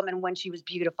tell the woman when she was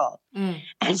beautiful.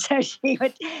 And so she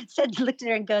looked at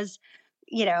her and goes,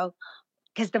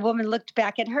 because the woman looked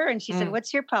back at her and she said,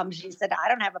 what's your problem? She said, I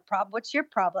don't have a problem. What's your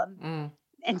problem?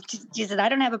 And she said, I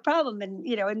don't have a problem.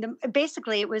 And,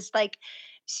 basically it was like,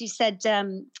 she said,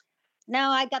 no,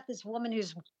 I got this woman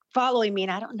who's following me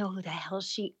and I don't know who the hell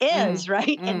she is.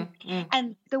 Right.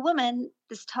 And the woman,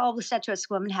 this tall,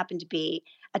 statuesque woman, happened to be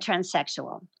a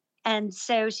transsexual. And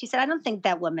so she said, I don't think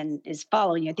that woman is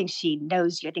following you. I think she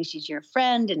knows you. I think she's your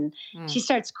friend. And she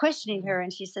starts questioning her.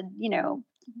 And she said,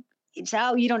 it's,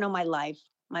 oh, you don't know my life.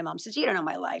 My mom says, you don't know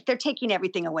my life. They're taking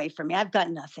everything away from me. I've got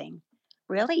nothing.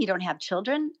 Really? You don't have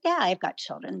children? Yeah, I've got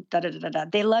children. Da, da, da, da, da.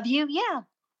 They love you? Yeah, of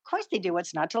course they do.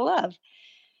 What's not to love?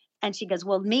 And she goes,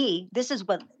 well, this is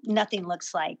what nothing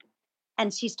looks like.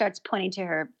 And she starts pointing to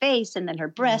her face and then her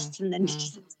Mm, breasts. And then she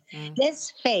mm, says, mm,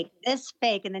 this fake, this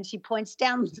fake. And then she points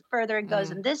down further and goes,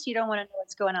 mm, and this, you don't want to know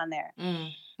what's going on there.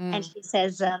 mm, And mm, she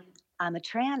says, I'm a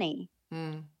tranny.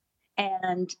 mm.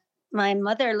 And my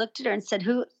mother looked at her and said,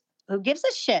 who gives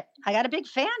a shit? I got a big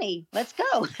fanny. Let's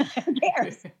go. Who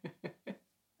cares?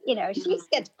 She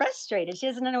gets frustrated. She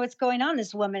doesn't know what's going on,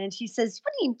 this woman. And she says,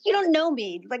 what do you don't know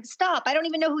me. Like, stop. I don't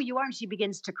even know who you are. And she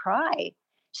begins to cry.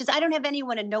 She says, I don't have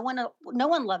anyone and no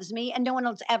one loves me and no one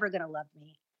else ever going to love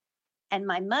me. And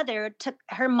my mother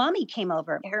her mommy came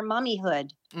over, her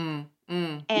mommyhood. Mm,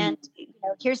 mm, And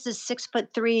here's this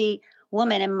 6'3"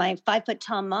 woman and my 5 foot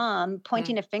tall mom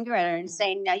pointing a finger at her and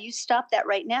saying, now you stop that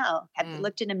right now. Have you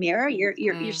looked in a mirror?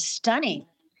 You're stunning.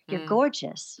 You're mm,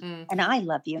 gorgeous. mm. And I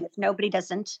love you. And if nobody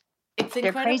doesn't, It's they're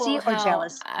incredible crazy or how,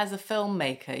 jealous. as a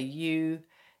filmmaker,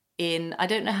 I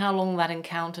don't know how long that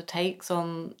encounter takes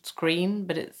on screen,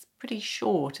 but it's pretty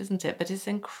short, isn't it? But it's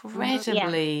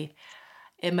incredibly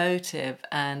emotive,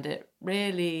 and it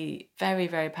really very,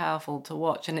 very powerful to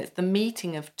watch. And it's the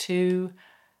meeting of two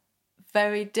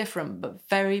very different but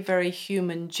very, very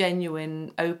human,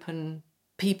 genuine, open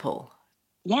people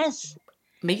Yes.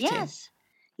 meeting Yes.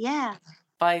 Yeah.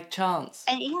 by chance.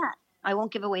 And I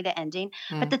won't give away the ending,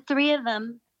 but the three of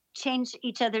them change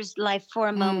each other's life for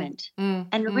a moment.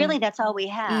 And really, that's all we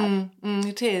have.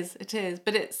 It is.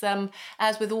 But it's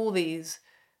as with all these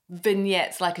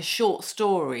vignettes, like a short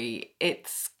story,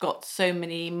 it's got so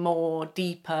many more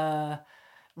deeper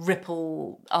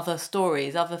ripple, other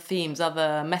stories, other themes,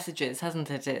 other messages,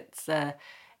 hasn't it? It's And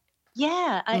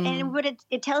what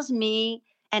it tells me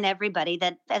and everybody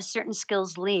that as certain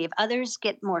skills leave, others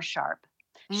get more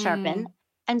sharpen.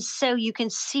 And so you can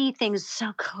see things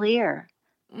so clear.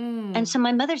 And so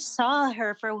my mother saw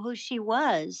her for who she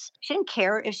was. She didn't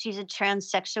care if she's a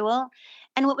transsexual.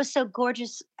 And what was so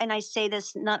gorgeous, and I say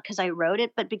this not because I wrote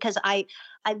it, but because I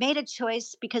made a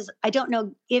choice, because I don't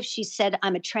know if she said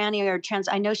I'm a tranny or a trans.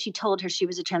 I know she told her she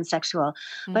was a transsexual,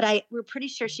 but we're pretty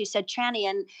sure she said tranny.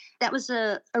 And that was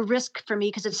a risk for me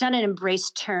because it's not an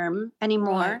embraced term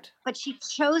anymore. Right. But she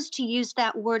chose to use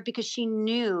that word because she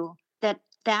knew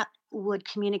that would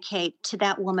communicate to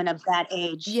that woman of that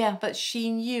age. Yeah, but she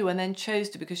knew and then chose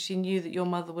to because she knew that your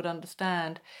mother would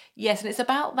understand. Yes, and it's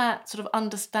about that sort of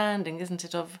understanding, isn't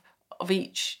it, of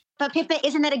each. But Pippa,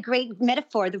 isn't that a great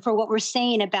metaphor for what we're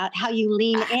saying about how you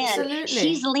lean in? Absolutely.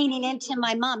 She's leaning into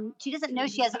my mom. She doesn't know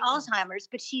she has Alzheimer's,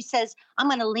 but she says, I'm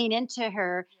going to lean into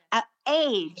her at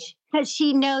age because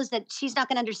she knows that she's not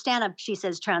going to understand if she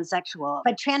says transsexual.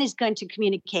 But Tran is going to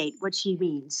communicate what she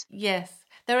means. Yes.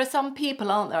 There are some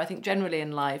people, aren't there, I think generally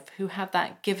in life, who have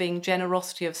that giving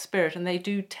generosity of spirit, and they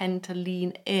do tend to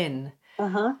lean in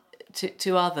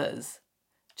to others,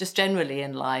 just generally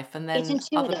in life. And then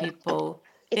other people,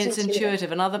 it's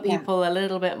intuitive, and other people a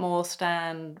little bit more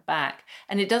stand back.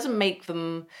 And it doesn't make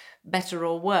them better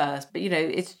or worse, but,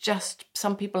 it's just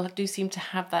some people do seem to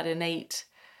have that innate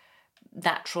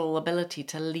natural ability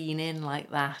to lean in like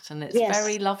that. And it's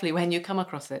very lovely when you come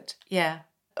across it. Yeah.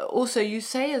 Also, you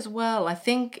say as well, I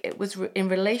think it was in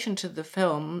relation to the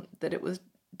film, that it was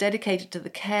dedicated to the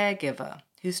caregiver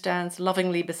who stands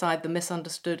lovingly beside the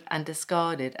misunderstood and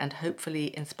discarded and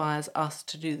hopefully inspires us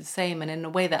to do the same. And in a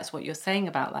way, that's what you're saying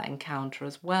about that encounter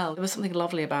as well. There was something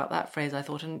lovely about that phrase, I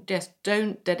thought. And yes,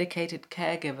 don't dedicated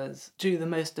caregivers do the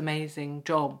most amazing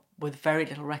job with very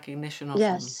little recognition of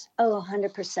them. Yes. Oh,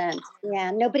 100%.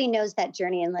 Yeah. Nobody knows that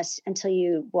journey until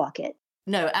you walk it.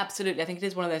 No, absolutely. I think it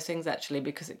is one of those things, actually,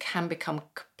 because it can become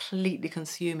completely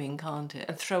consuming, can't it?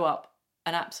 And throw up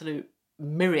an absolute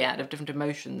myriad of different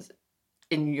emotions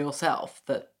in yourself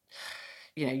that,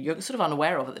 you're sort of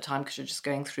unaware of at the time because you're just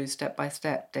going through step by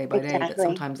step, day by day. But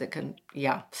sometimes it can,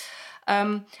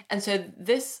 and so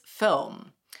this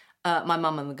film, My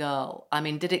Mum and the Girl,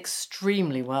 did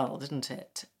extremely well, didn't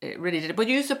it? It really did. Were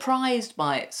you surprised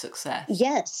by its success?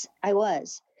 Yes, I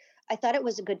was. I thought it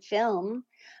was a good film.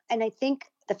 And I think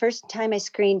the first time I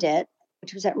screened it,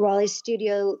 which was at Raleigh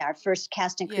Studio, our first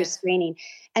cast and crew screening,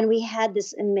 and we had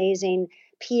this amazing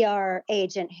PR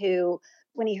agent who,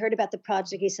 when he heard about the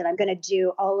project, he said, I'm going to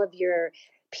do all of your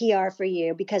PR for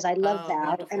you because I love that.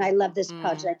 Wonderful. And I love this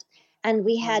project. And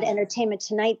we had Entertainment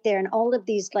Tonight there and all of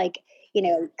these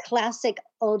classic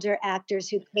older actors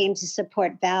who came to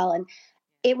support Val. And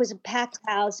it was a packed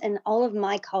house, and all of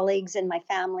my colleagues and my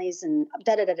families and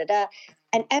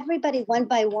and everybody one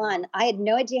by one, I had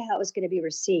no idea how it was going to be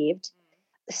received,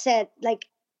 said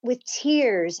with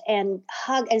tears and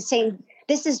hug and saying,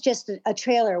 this is just a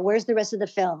trailer. Where's the rest of the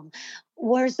film?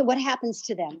 What happens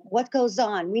to them? What goes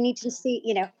on? We need to see,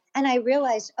 And I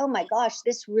realized, oh my gosh,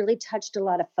 this really touched a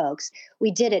lot of folks.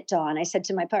 We did it, Dawn. I said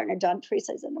to my partner, Dawn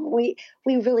Teresa, I said, we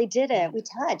really did it. We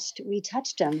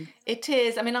touched them. It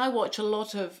is. I mean, I watch a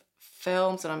lot of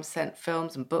films, and I'm sent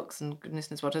films and books and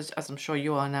goodness knows what, as I'm sure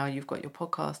you are now. You've got your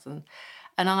podcast,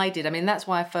 and I did. I mean, that's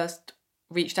why I first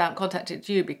reached out and contacted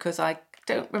you, because I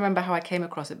don't remember how I came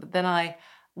across it, but then I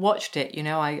watched it.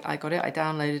 I got it, I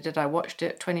downloaded it, I watched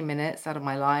it 20 minutes out of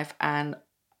my life, and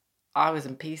I was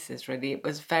in pieces, really. It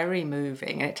was very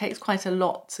moving, and it takes quite a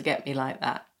lot to get me like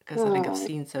that, because I think I've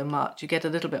seen so much. You get a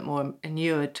little bit more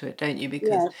inured to it, don't you? Because,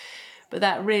 Yes. but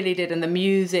that really did. And the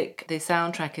music, the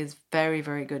soundtrack is very,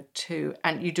 very good too.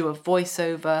 And you do a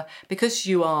voiceover, because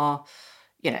you are,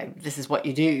 this is what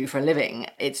you do for a living.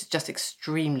 It's just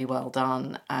extremely well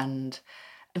done. And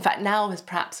in fact, now is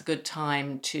perhaps a good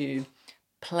time to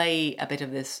play a bit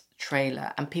of this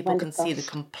trailer, and people can see the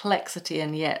complexity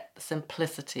and yet the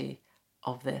simplicity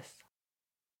of this.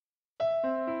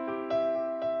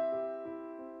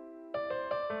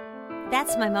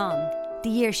 That's my mom, the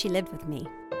year she lived with me.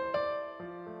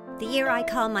 The year I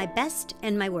call my best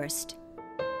and my worst.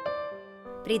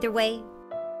 But either way,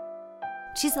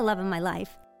 she's the love of my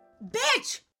life.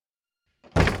 Bitch!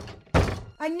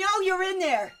 I know you're in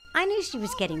there. I knew she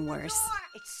was getting worse,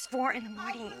 It's 4 a.m.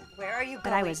 Where are you going?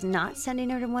 but I was not sending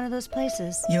her to one of those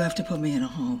places. You have to put me in a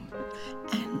home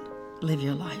and live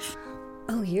your life.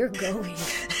 Oh, you're going.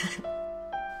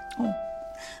 Oh,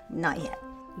 not yet.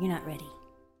 You're not ready.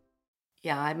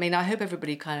 Yeah, I mean, I hope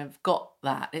everybody kind of got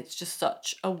that. It's just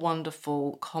such a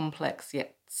wonderful, complex,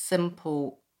 yet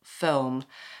simple film.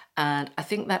 And I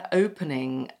think that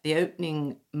the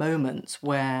opening moments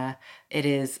where it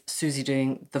is Susie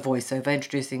doing the voiceover,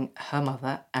 introducing her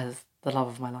mother as the love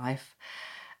of my life.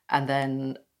 And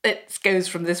then it goes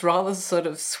from this rather sort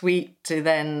of sweet to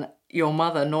then your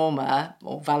mother, Norma,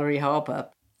 or Valerie Harper.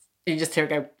 You just hear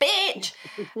her go, bitch!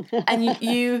 And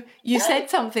you said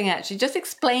something, actually. Just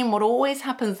explain what always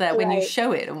happens there when you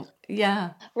show it.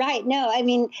 Yeah. Right. No, I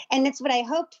mean, and that's what I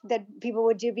hoped that people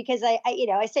would do, because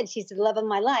I said she's the love of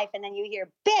my life. And then you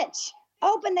hear, bitch,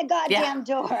 open the goddamn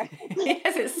door.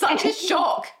 Yes, it's such a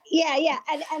shock. Yeah.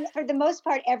 And for the most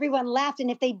part, everyone laughed. And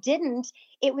if they didn't,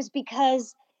 it was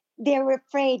because they were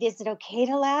afraid, is it okay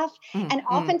to laugh? And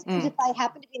oftentimes, if I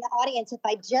happened to be in the audience, if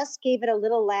I just gave it a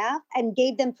little laugh and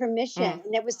gave them permission,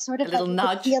 and it was sort of a little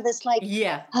nudge. Feel this like,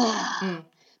 yeah.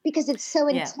 Because it's so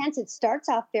intense. It starts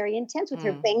off very intense with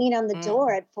her banging on the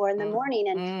door at 4 a.m.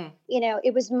 And,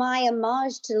 it was my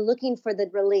homage to looking for the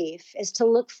relief, is to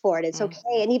look for it. It's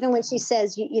okay. And even when she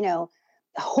says,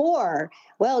 whore,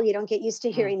 well, you don't get used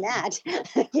to hearing that,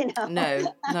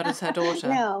 No, not as her daughter.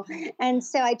 No. And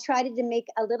so I tried to make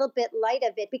a little bit light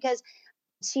of it, because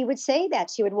she would say that.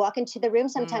 She would walk into the room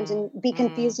sometimes and be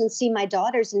confused and see my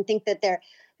daughters and think that they're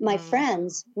my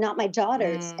friends, not my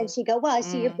daughters. And she'd go, well, I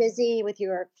see you're busy with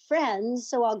your friends,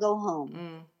 so I'll go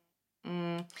home.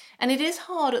 And it is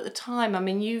hard at the time. I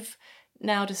mean, you've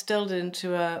now distilled it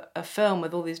into a film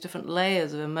with all these different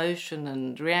layers of emotion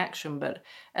and reaction, but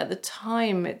at the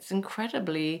time it's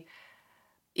incredibly,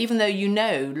 even though you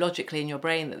know logically in your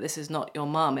brain that this is not your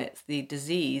mum, it's the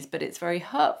disease, but it's very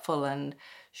hurtful and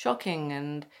shocking.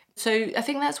 And so I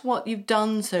think that's what you've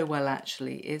done so well,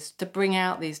 actually, is to bring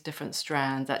out these different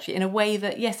strands, actually, in a way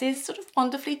that, yes, is sort of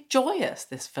wonderfully joyous,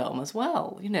 this film as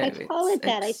well. I call it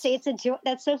that. I say it's a joy.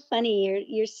 That's so funny.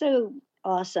 You're so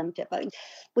awesome, Pippa.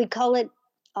 We call it,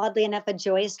 oddly enough, a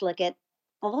joyous look at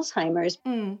Alzheimer's.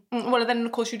 Well, then,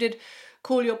 of course, you did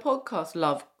call your podcast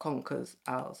Love Conquers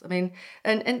Ours. I mean,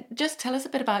 and just tell us a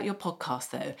bit about your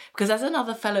podcast, though, because as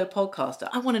another fellow podcaster,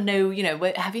 I want to know,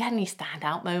 have you had any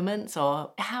standout moments,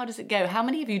 or how does it go? How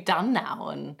many have you done now?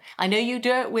 And I know you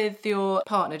do it with your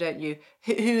partner, don't you?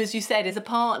 Who, as you said, is a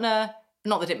partner.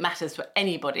 Not that it matters for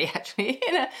anybody, actually,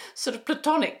 in a sort of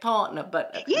platonic partner,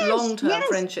 but long-term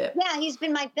friendship. Yeah, he's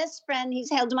been my best friend.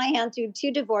 He's held my hand through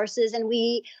 2 divorces, and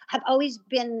we have always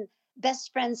been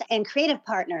best friends and creative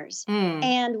partners.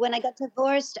 And when I got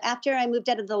divorced, after I moved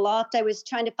out of the loft, I was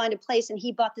trying to find a place, and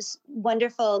he bought this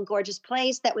wonderful, gorgeous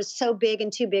place that was so big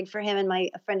and too big for him. And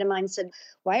a friend of mine said,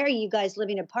 why are you guys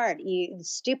living apart? You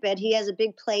stupid. He has a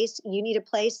big place. You need a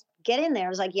place. Get in there. I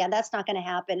was like, yeah, that's not going to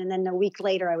happen. And then a week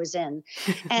later I was in,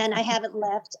 and I haven't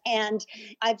left. And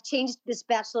I've changed this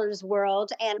bachelor's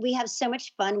world, and we have so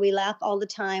much fun. We laugh all the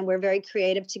time. We're very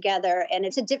creative together, and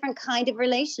it's a different kind of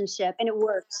relationship, and it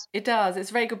works. It does. It's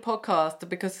a very good podcast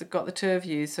because it's got the two of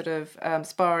you sort of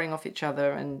sparring off each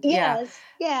other. And yeah.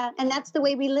 And that's the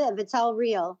way we live. It's all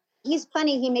real. He's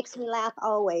funny. He makes me laugh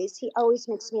always. He always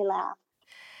makes me laugh.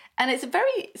 And it's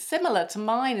very similar to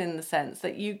mine in the sense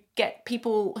that you get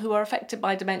people who are affected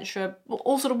by dementia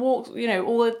all sort of walk,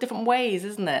 all the different ways,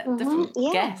 isn't it? Different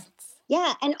guests.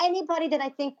 Yeah. And anybody that I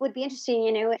think would be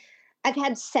interesting, I've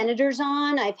had senators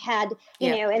on, I've had,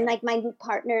 and like my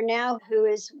partner now who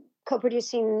is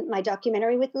co-producing my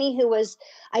documentary with me,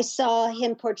 I saw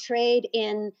him portrayed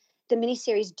in the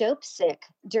miniseries Dope Sick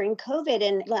during COVID.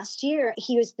 And last year,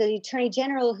 he was the attorney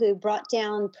general who brought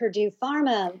down Purdue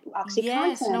Pharma,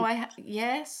 OxyContin.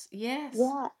 Yes. Yeah.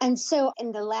 And so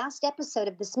in the last episode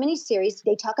of this miniseries,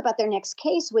 they talk about their next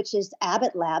case, which is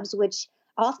Abbott Labs, which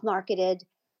off-marketed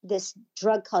this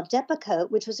drug called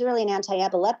Depakote, which was really an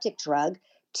anti-epileptic drug,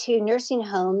 to nursing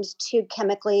homes to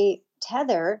chemically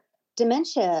tether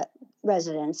dementia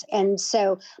residents. And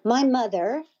so my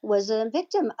mother was a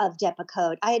victim of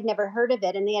Depakote. I had never heard of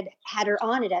it, and they had her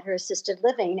on it at her assisted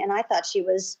living, and I thought she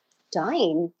was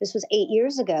dying. This was 8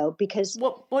 years ago because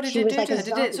what did she it was do like to a her? Did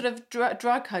zombie. it sort of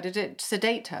drug her? Did it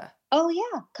sedate her? Oh,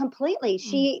 yeah, completely.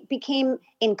 She became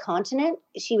incontinent.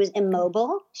 She was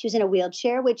immobile. She was in a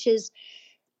wheelchair, which is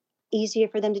easier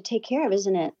for them to take care of,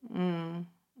 isn't it?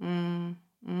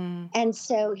 And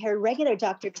so her regular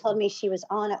doctor told me she was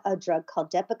on a drug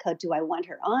called Depakote. Do I want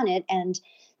her on it? And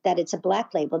that it's a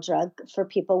black label drug for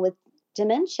people with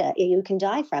dementia. You can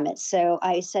die from it. So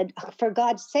I said, for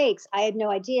God's sakes, I had no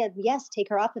idea. Yes, take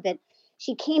her off of it.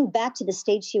 She came back to the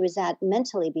stage she was at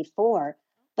mentally before,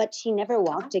 but she never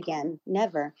walked again,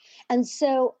 never. And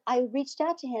so I reached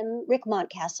out to him, Rick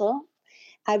Montcastle.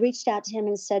 I reached out to him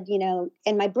and said,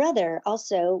 and my brother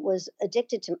also was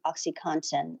addicted to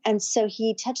OxyContin. And so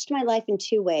he touched my life in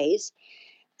two ways.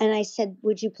 And I said,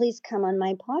 would you please come on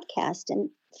my podcast? And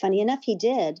funny enough, he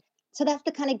did. So that's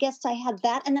the kind of guests I have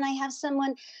that. And then I have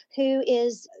someone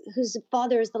whose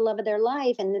father is the love of their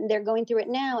life, and they're going through it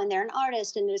now, and they're an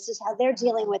artist, and this is how they're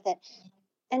dealing with it.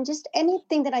 And just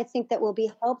anything that I think that will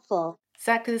be helpful.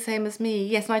 Exactly the same as me.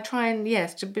 Yes, and I try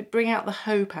to bring out the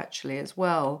hope actually as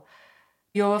well.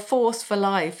 You're a force for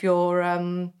life. You're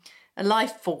a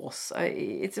life force.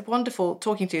 It's wonderful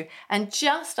talking to you. And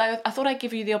I thought I'd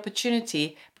give you the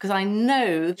opportunity because I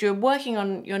know that you're working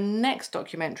on your next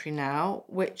documentary now,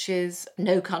 which is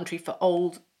No Country for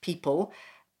Old People.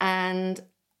 And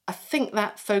I think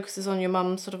that focuses on your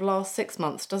mum's sort of last 6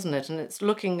 months, doesn't it? And it's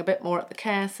looking a bit more at the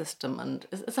care system. And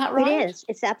is that right? It is.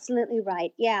 It's absolutely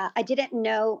right. Yeah. I didn't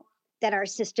know that our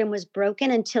system was broken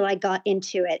until I got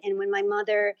into it. And when my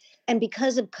mother, and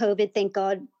because of COVID, thank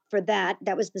God for that,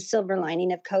 that was the silver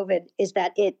lining of COVID, is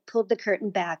that it pulled the curtain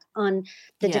back on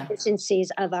the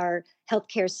deficiencies of our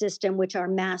healthcare system, which are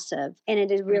massive. And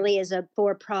it really is a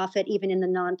for-profit, even in the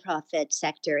nonprofit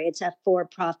sector, it's a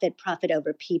for-profit, profit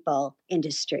over people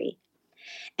industry.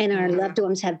 And our loved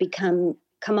ones have become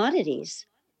commodities.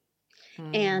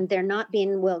 And they're not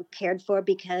being well cared for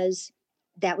because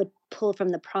that would pull from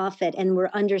the profit, and we're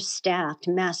understaffed,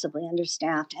 massively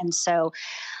understaffed. And so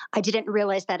I didn't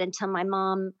realize that until my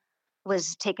mom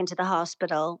was taken to the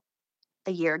hospital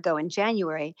a year ago in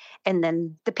January, and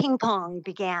then the ping pong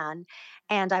began,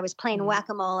 and I was playing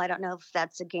whack-a-mole. I don't know if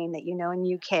that's a game that you know in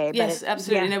UK. Yes, but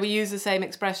absolutely. No, we use the same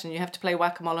expression. You have to play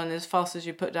whack-a-mole, and as fast as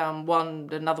you put down one,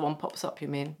 another one pops up, you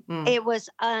mean? It was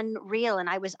unreal, and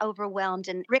I was overwhelmed.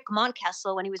 And Rick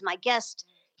Montcastle, when he was my guest,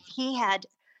 he had,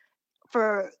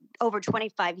 for over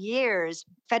 25 years,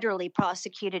 federally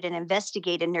prosecuted and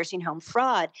investigated nursing home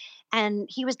fraud. And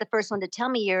he was the first one to tell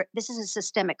me, this is a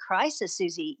systemic crisis,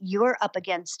 Susie. You're up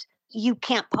against, you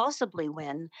can't possibly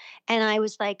win. And I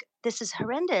was like, this is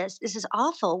horrendous. This is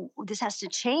awful. This has to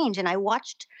change. And I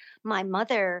watched my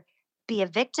mother be a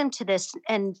victim to this.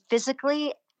 And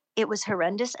physically, it was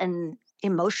horrendous. And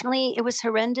emotionally, it was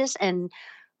horrendous. And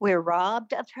we're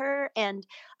robbed of her. And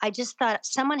I just thought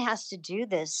someone has to do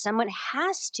this. Someone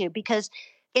has to, because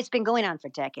it's been going on for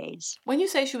decades. When you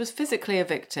say she was physically a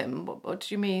victim, what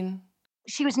do you mean?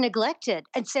 She was neglected.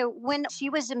 And so when she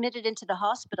was admitted into the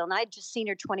hospital, and I'd just seen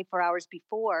her 24 hours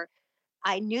before,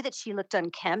 I knew that she looked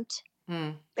unkempt.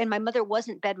 And my mother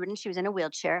wasn't bedridden. She was in a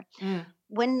wheelchair.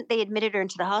 When they admitted her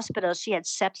into the hospital, she had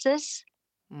sepsis.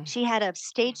 She had a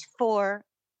stage 4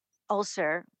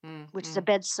 ulcer, which is a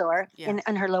bed sore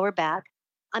on her lower back.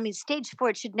 I mean, stage 4,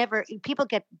 it should never, people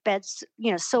get beds,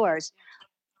 sores,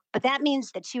 but that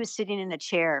means that she was sitting in a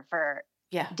chair for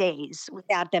days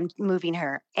without them moving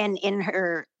her, and in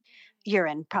her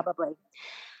urine probably,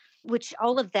 which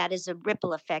all of that is a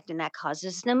ripple effect, and that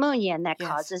causes pneumonia, and that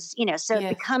causes, so it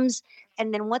becomes,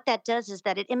 and then what that does is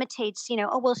that it imitates,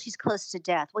 oh, well, she's close to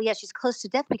death. Well, yeah, she's close to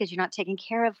death because you're not taking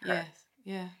care of her.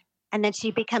 And then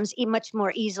she becomes much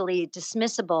more easily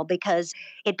dismissible because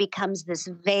it becomes this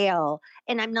veil.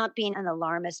 And I'm not being an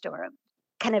alarmist or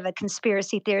kind of a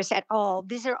conspiracy theorist at all.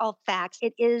 These are all facts.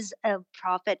 It is a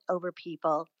profit over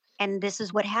people. And this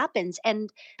is what happens.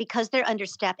 And because they're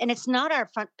understaffed, and it's not our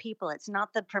front people, it's not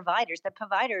the providers. The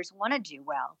providers want to do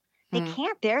well. They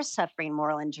can't. They're suffering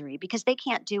moral injury because they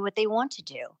can't do what they want to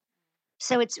do.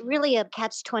 So it's really a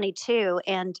catch-22.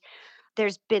 And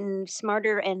there's been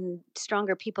smarter and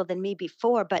stronger people than me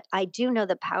before, but I do know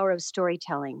the power of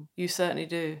storytelling. You certainly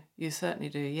do. You certainly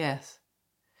do, yes.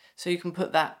 So you can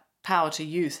put that power to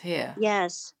use here.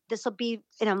 Yes. This will be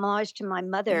an homage to my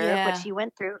mother, what she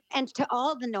went through, and to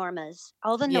all the Normas.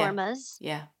 All the Normas.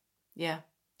 Yeah.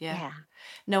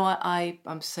 No,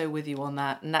 I'm so with you on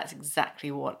that. And that's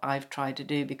exactly what I've tried to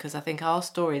do, because I think our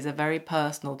stories are very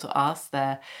personal to us.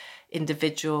 They're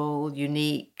individual,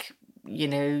 unique. You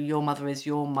know, your mother is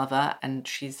your mother and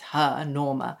she's her,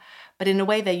 Norma. But in a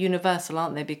way, they're universal,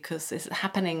 aren't they? Because it's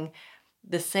happening,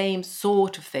 the same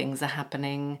sort of things are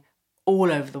happening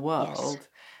all over the world,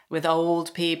 with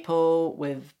old people,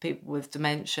 with people with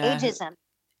dementia.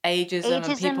 Ageism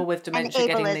and people with dementia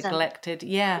getting neglected.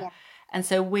 Yeah. And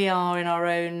so we are in our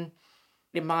own,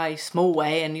 in my small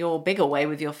way and your bigger way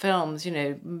with your films, you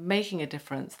know, making a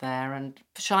difference there and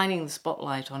shining the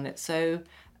spotlight on it. So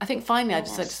I think finally I'd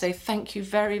just like to say thank you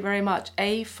very, very much,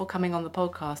 A, for coming on the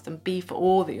podcast, and B, for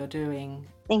all that you're doing.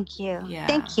 Thank you. Yeah.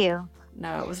 Thank you.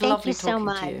 No, it was lovely talking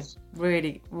so to you.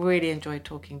 Really, really enjoyed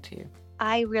talking to you.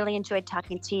 I really enjoyed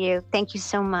talking to you. Thank you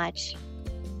so much.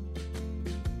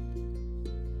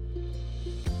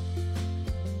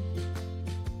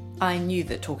 I knew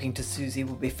that talking to Susie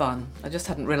would be fun. I just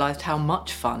hadn't realised how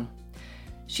much fun.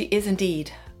 She is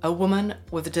indeed a woman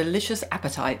with a delicious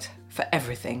appetite for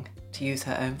everything, to use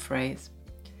her own phrase.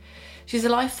 She's a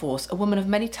life force, a woman of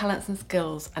many talents and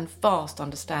skills and vast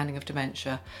understanding of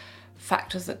dementia,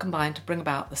 factors that combine to bring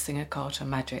about the Singer-Carter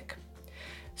magic.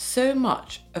 So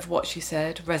much of what she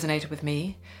said resonated with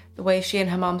me, the way she and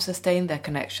her mum sustained their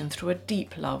connection through a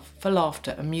deep love for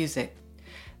laughter and music,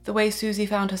 the way Susie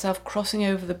found herself crossing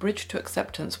over the bridge to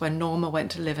acceptance when Norma went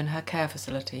to live in her care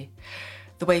facility,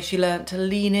 the way she learnt to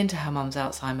lean into her mum's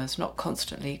Alzheimer's, not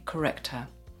constantly correct her.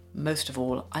 Most of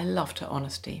all, I loved her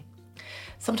honesty.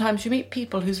 Sometimes you meet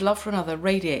people whose love for another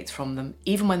radiates from them,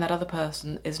 even when that other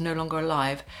person is no longer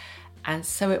alive, and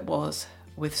so it was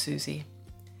with Susie.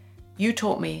 You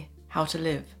taught me how to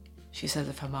live, she says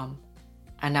of her mum,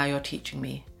 and now you're teaching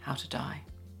me how to die.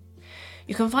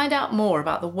 You can find out more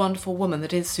about the wonderful woman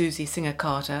that is Susie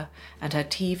Singer-Carter and her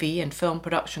TV and film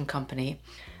production company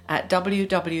at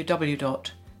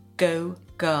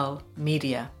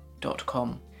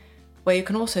www.gogirlmedia.com, where you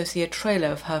can also see a trailer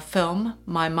of her film,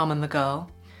 My Mum and the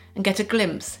Girl, and get a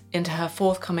glimpse into her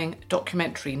forthcoming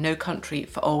documentary, No Country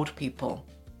for Old People.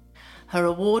 Her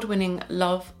award-winning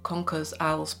Love Conquers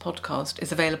Owls podcast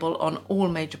is available on all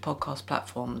major podcast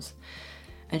platforms.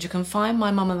 And you can find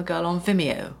My Mum and the Girl on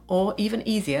Vimeo, or even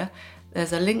easier,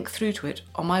 there's a link through to it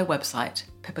on my website,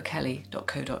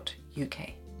 pippakelly.co.uk.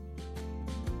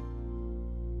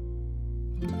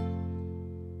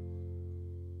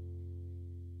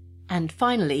 And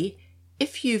finally,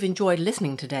 if you've enjoyed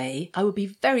listening today, I would be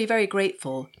very, very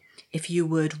grateful if you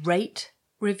would rate,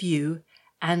 review,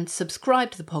 and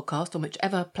subscribe to the podcast on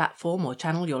whichever platform or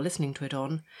channel you're listening to it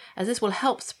on, as this will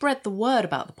help spread the word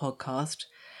about the podcast.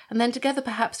 And then together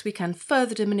perhaps we can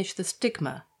further diminish the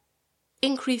stigma,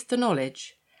 increase the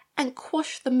knowledge, and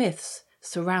quash the myths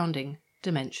surrounding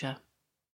dementia.